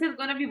think the answer is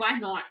going to be, why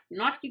not?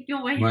 Not ki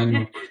kyun bhai? Why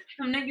not?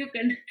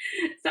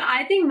 So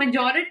I think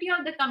majority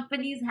of the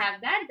companies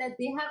have that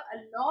they have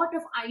a lot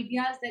of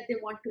ideas that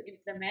they want to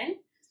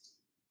implement.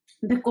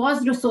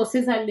 Because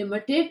resources are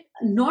limited,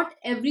 not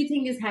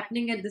everything is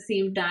happening at the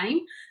same time.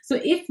 So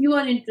if you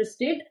are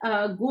interested,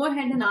 go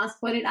ahead and ask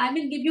for it. I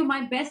will give you my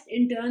best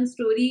intern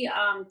story.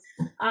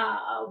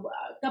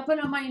 Couple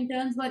of my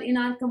interns were in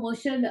our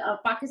commercial,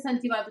 Pakistan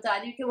की बात बता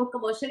रही हूँ कि वो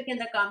commercial के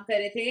अंदर काम कर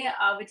रहे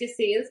थे, which is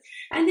sales,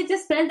 and they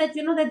just felt that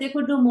that they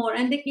could do more,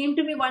 and they came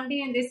to me one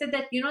day and they said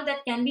that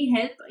that can we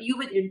help you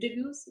with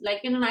interviews,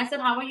 and I said,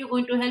 how are you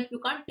going to help? You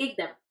can't take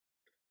them.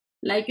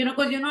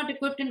 Because you're not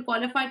equipped and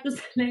qualified to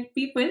select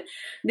people.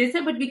 They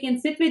said, but we can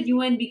sit with you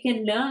and we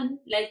can learn,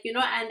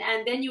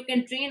 and then you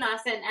can train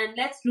us, and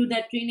let's do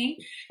that training.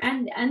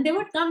 And they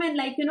would come and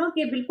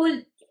कि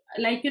बिल्कुल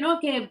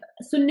कि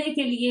सुनने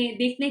के लिए,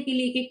 देखने के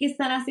लिए कि किस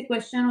तरह से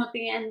क्वेश्चन होते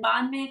हैं. And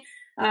बाद में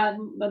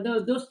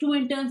those two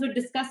interns would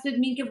discuss with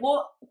me कि वो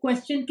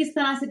question किस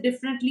तरह से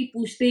differently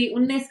पूछते,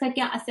 उनने इसका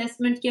क्या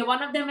assessment किया.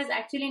 One of them is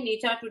actually in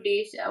HR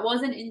today. She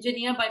was an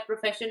engineer by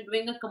profession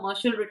doing a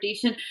commercial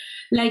rotation.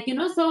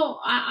 So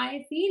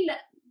I feel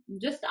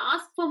just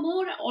ask for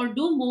more or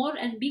do more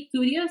and be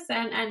curious.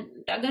 And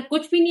अगर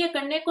कुछ भी नहीं है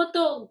करने को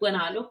तो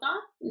बना लो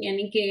काम,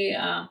 यानी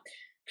कि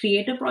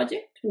create a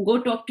project, go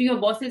talk to your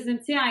bosses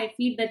and say, I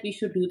feel that we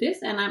should do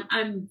this. And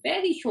I'm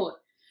very sure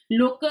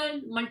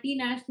local,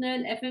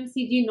 multinational,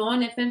 FMCG,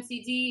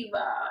 non-FMCG,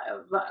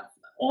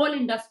 all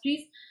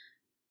industries,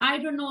 I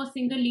don't know a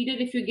single leader,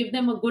 if you give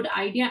them a good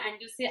idea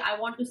and you say, I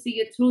want to see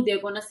it through, they're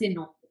going to say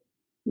no.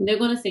 They're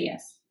going to say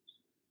yes.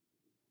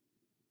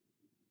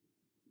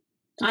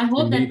 I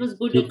hope that was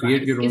good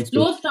advice. इस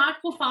slow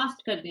start को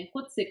fast कर दें,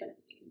 खुद से कर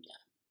दें,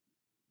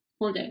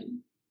 हो जाएगा.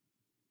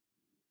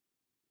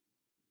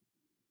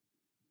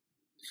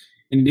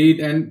 Indeed,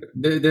 and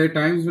there are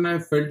times when I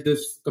felt this.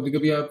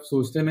 कभी-कभी आप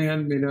सोचते हैं ना यार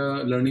मेरा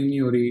learning नहीं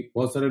हो रही.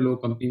 बहुत सारे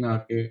लोग कंपनी में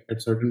आके at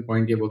certain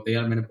point ये बोलते हैं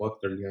यार मैंने बहुत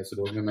कर लिया इस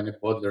रोल में, मैंने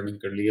बहुत learning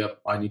कर लिया.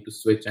 I need to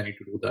switch, I need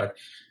to do that.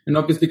 And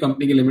obviously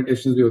company की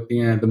limitations भी होती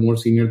हैं. The more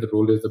senior the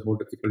role is, the more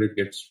difficult it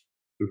gets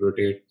to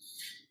rotate.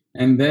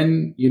 And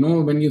then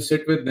when you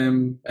sit with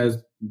them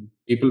as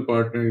people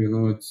partner,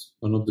 it's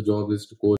one of the jobs is to coach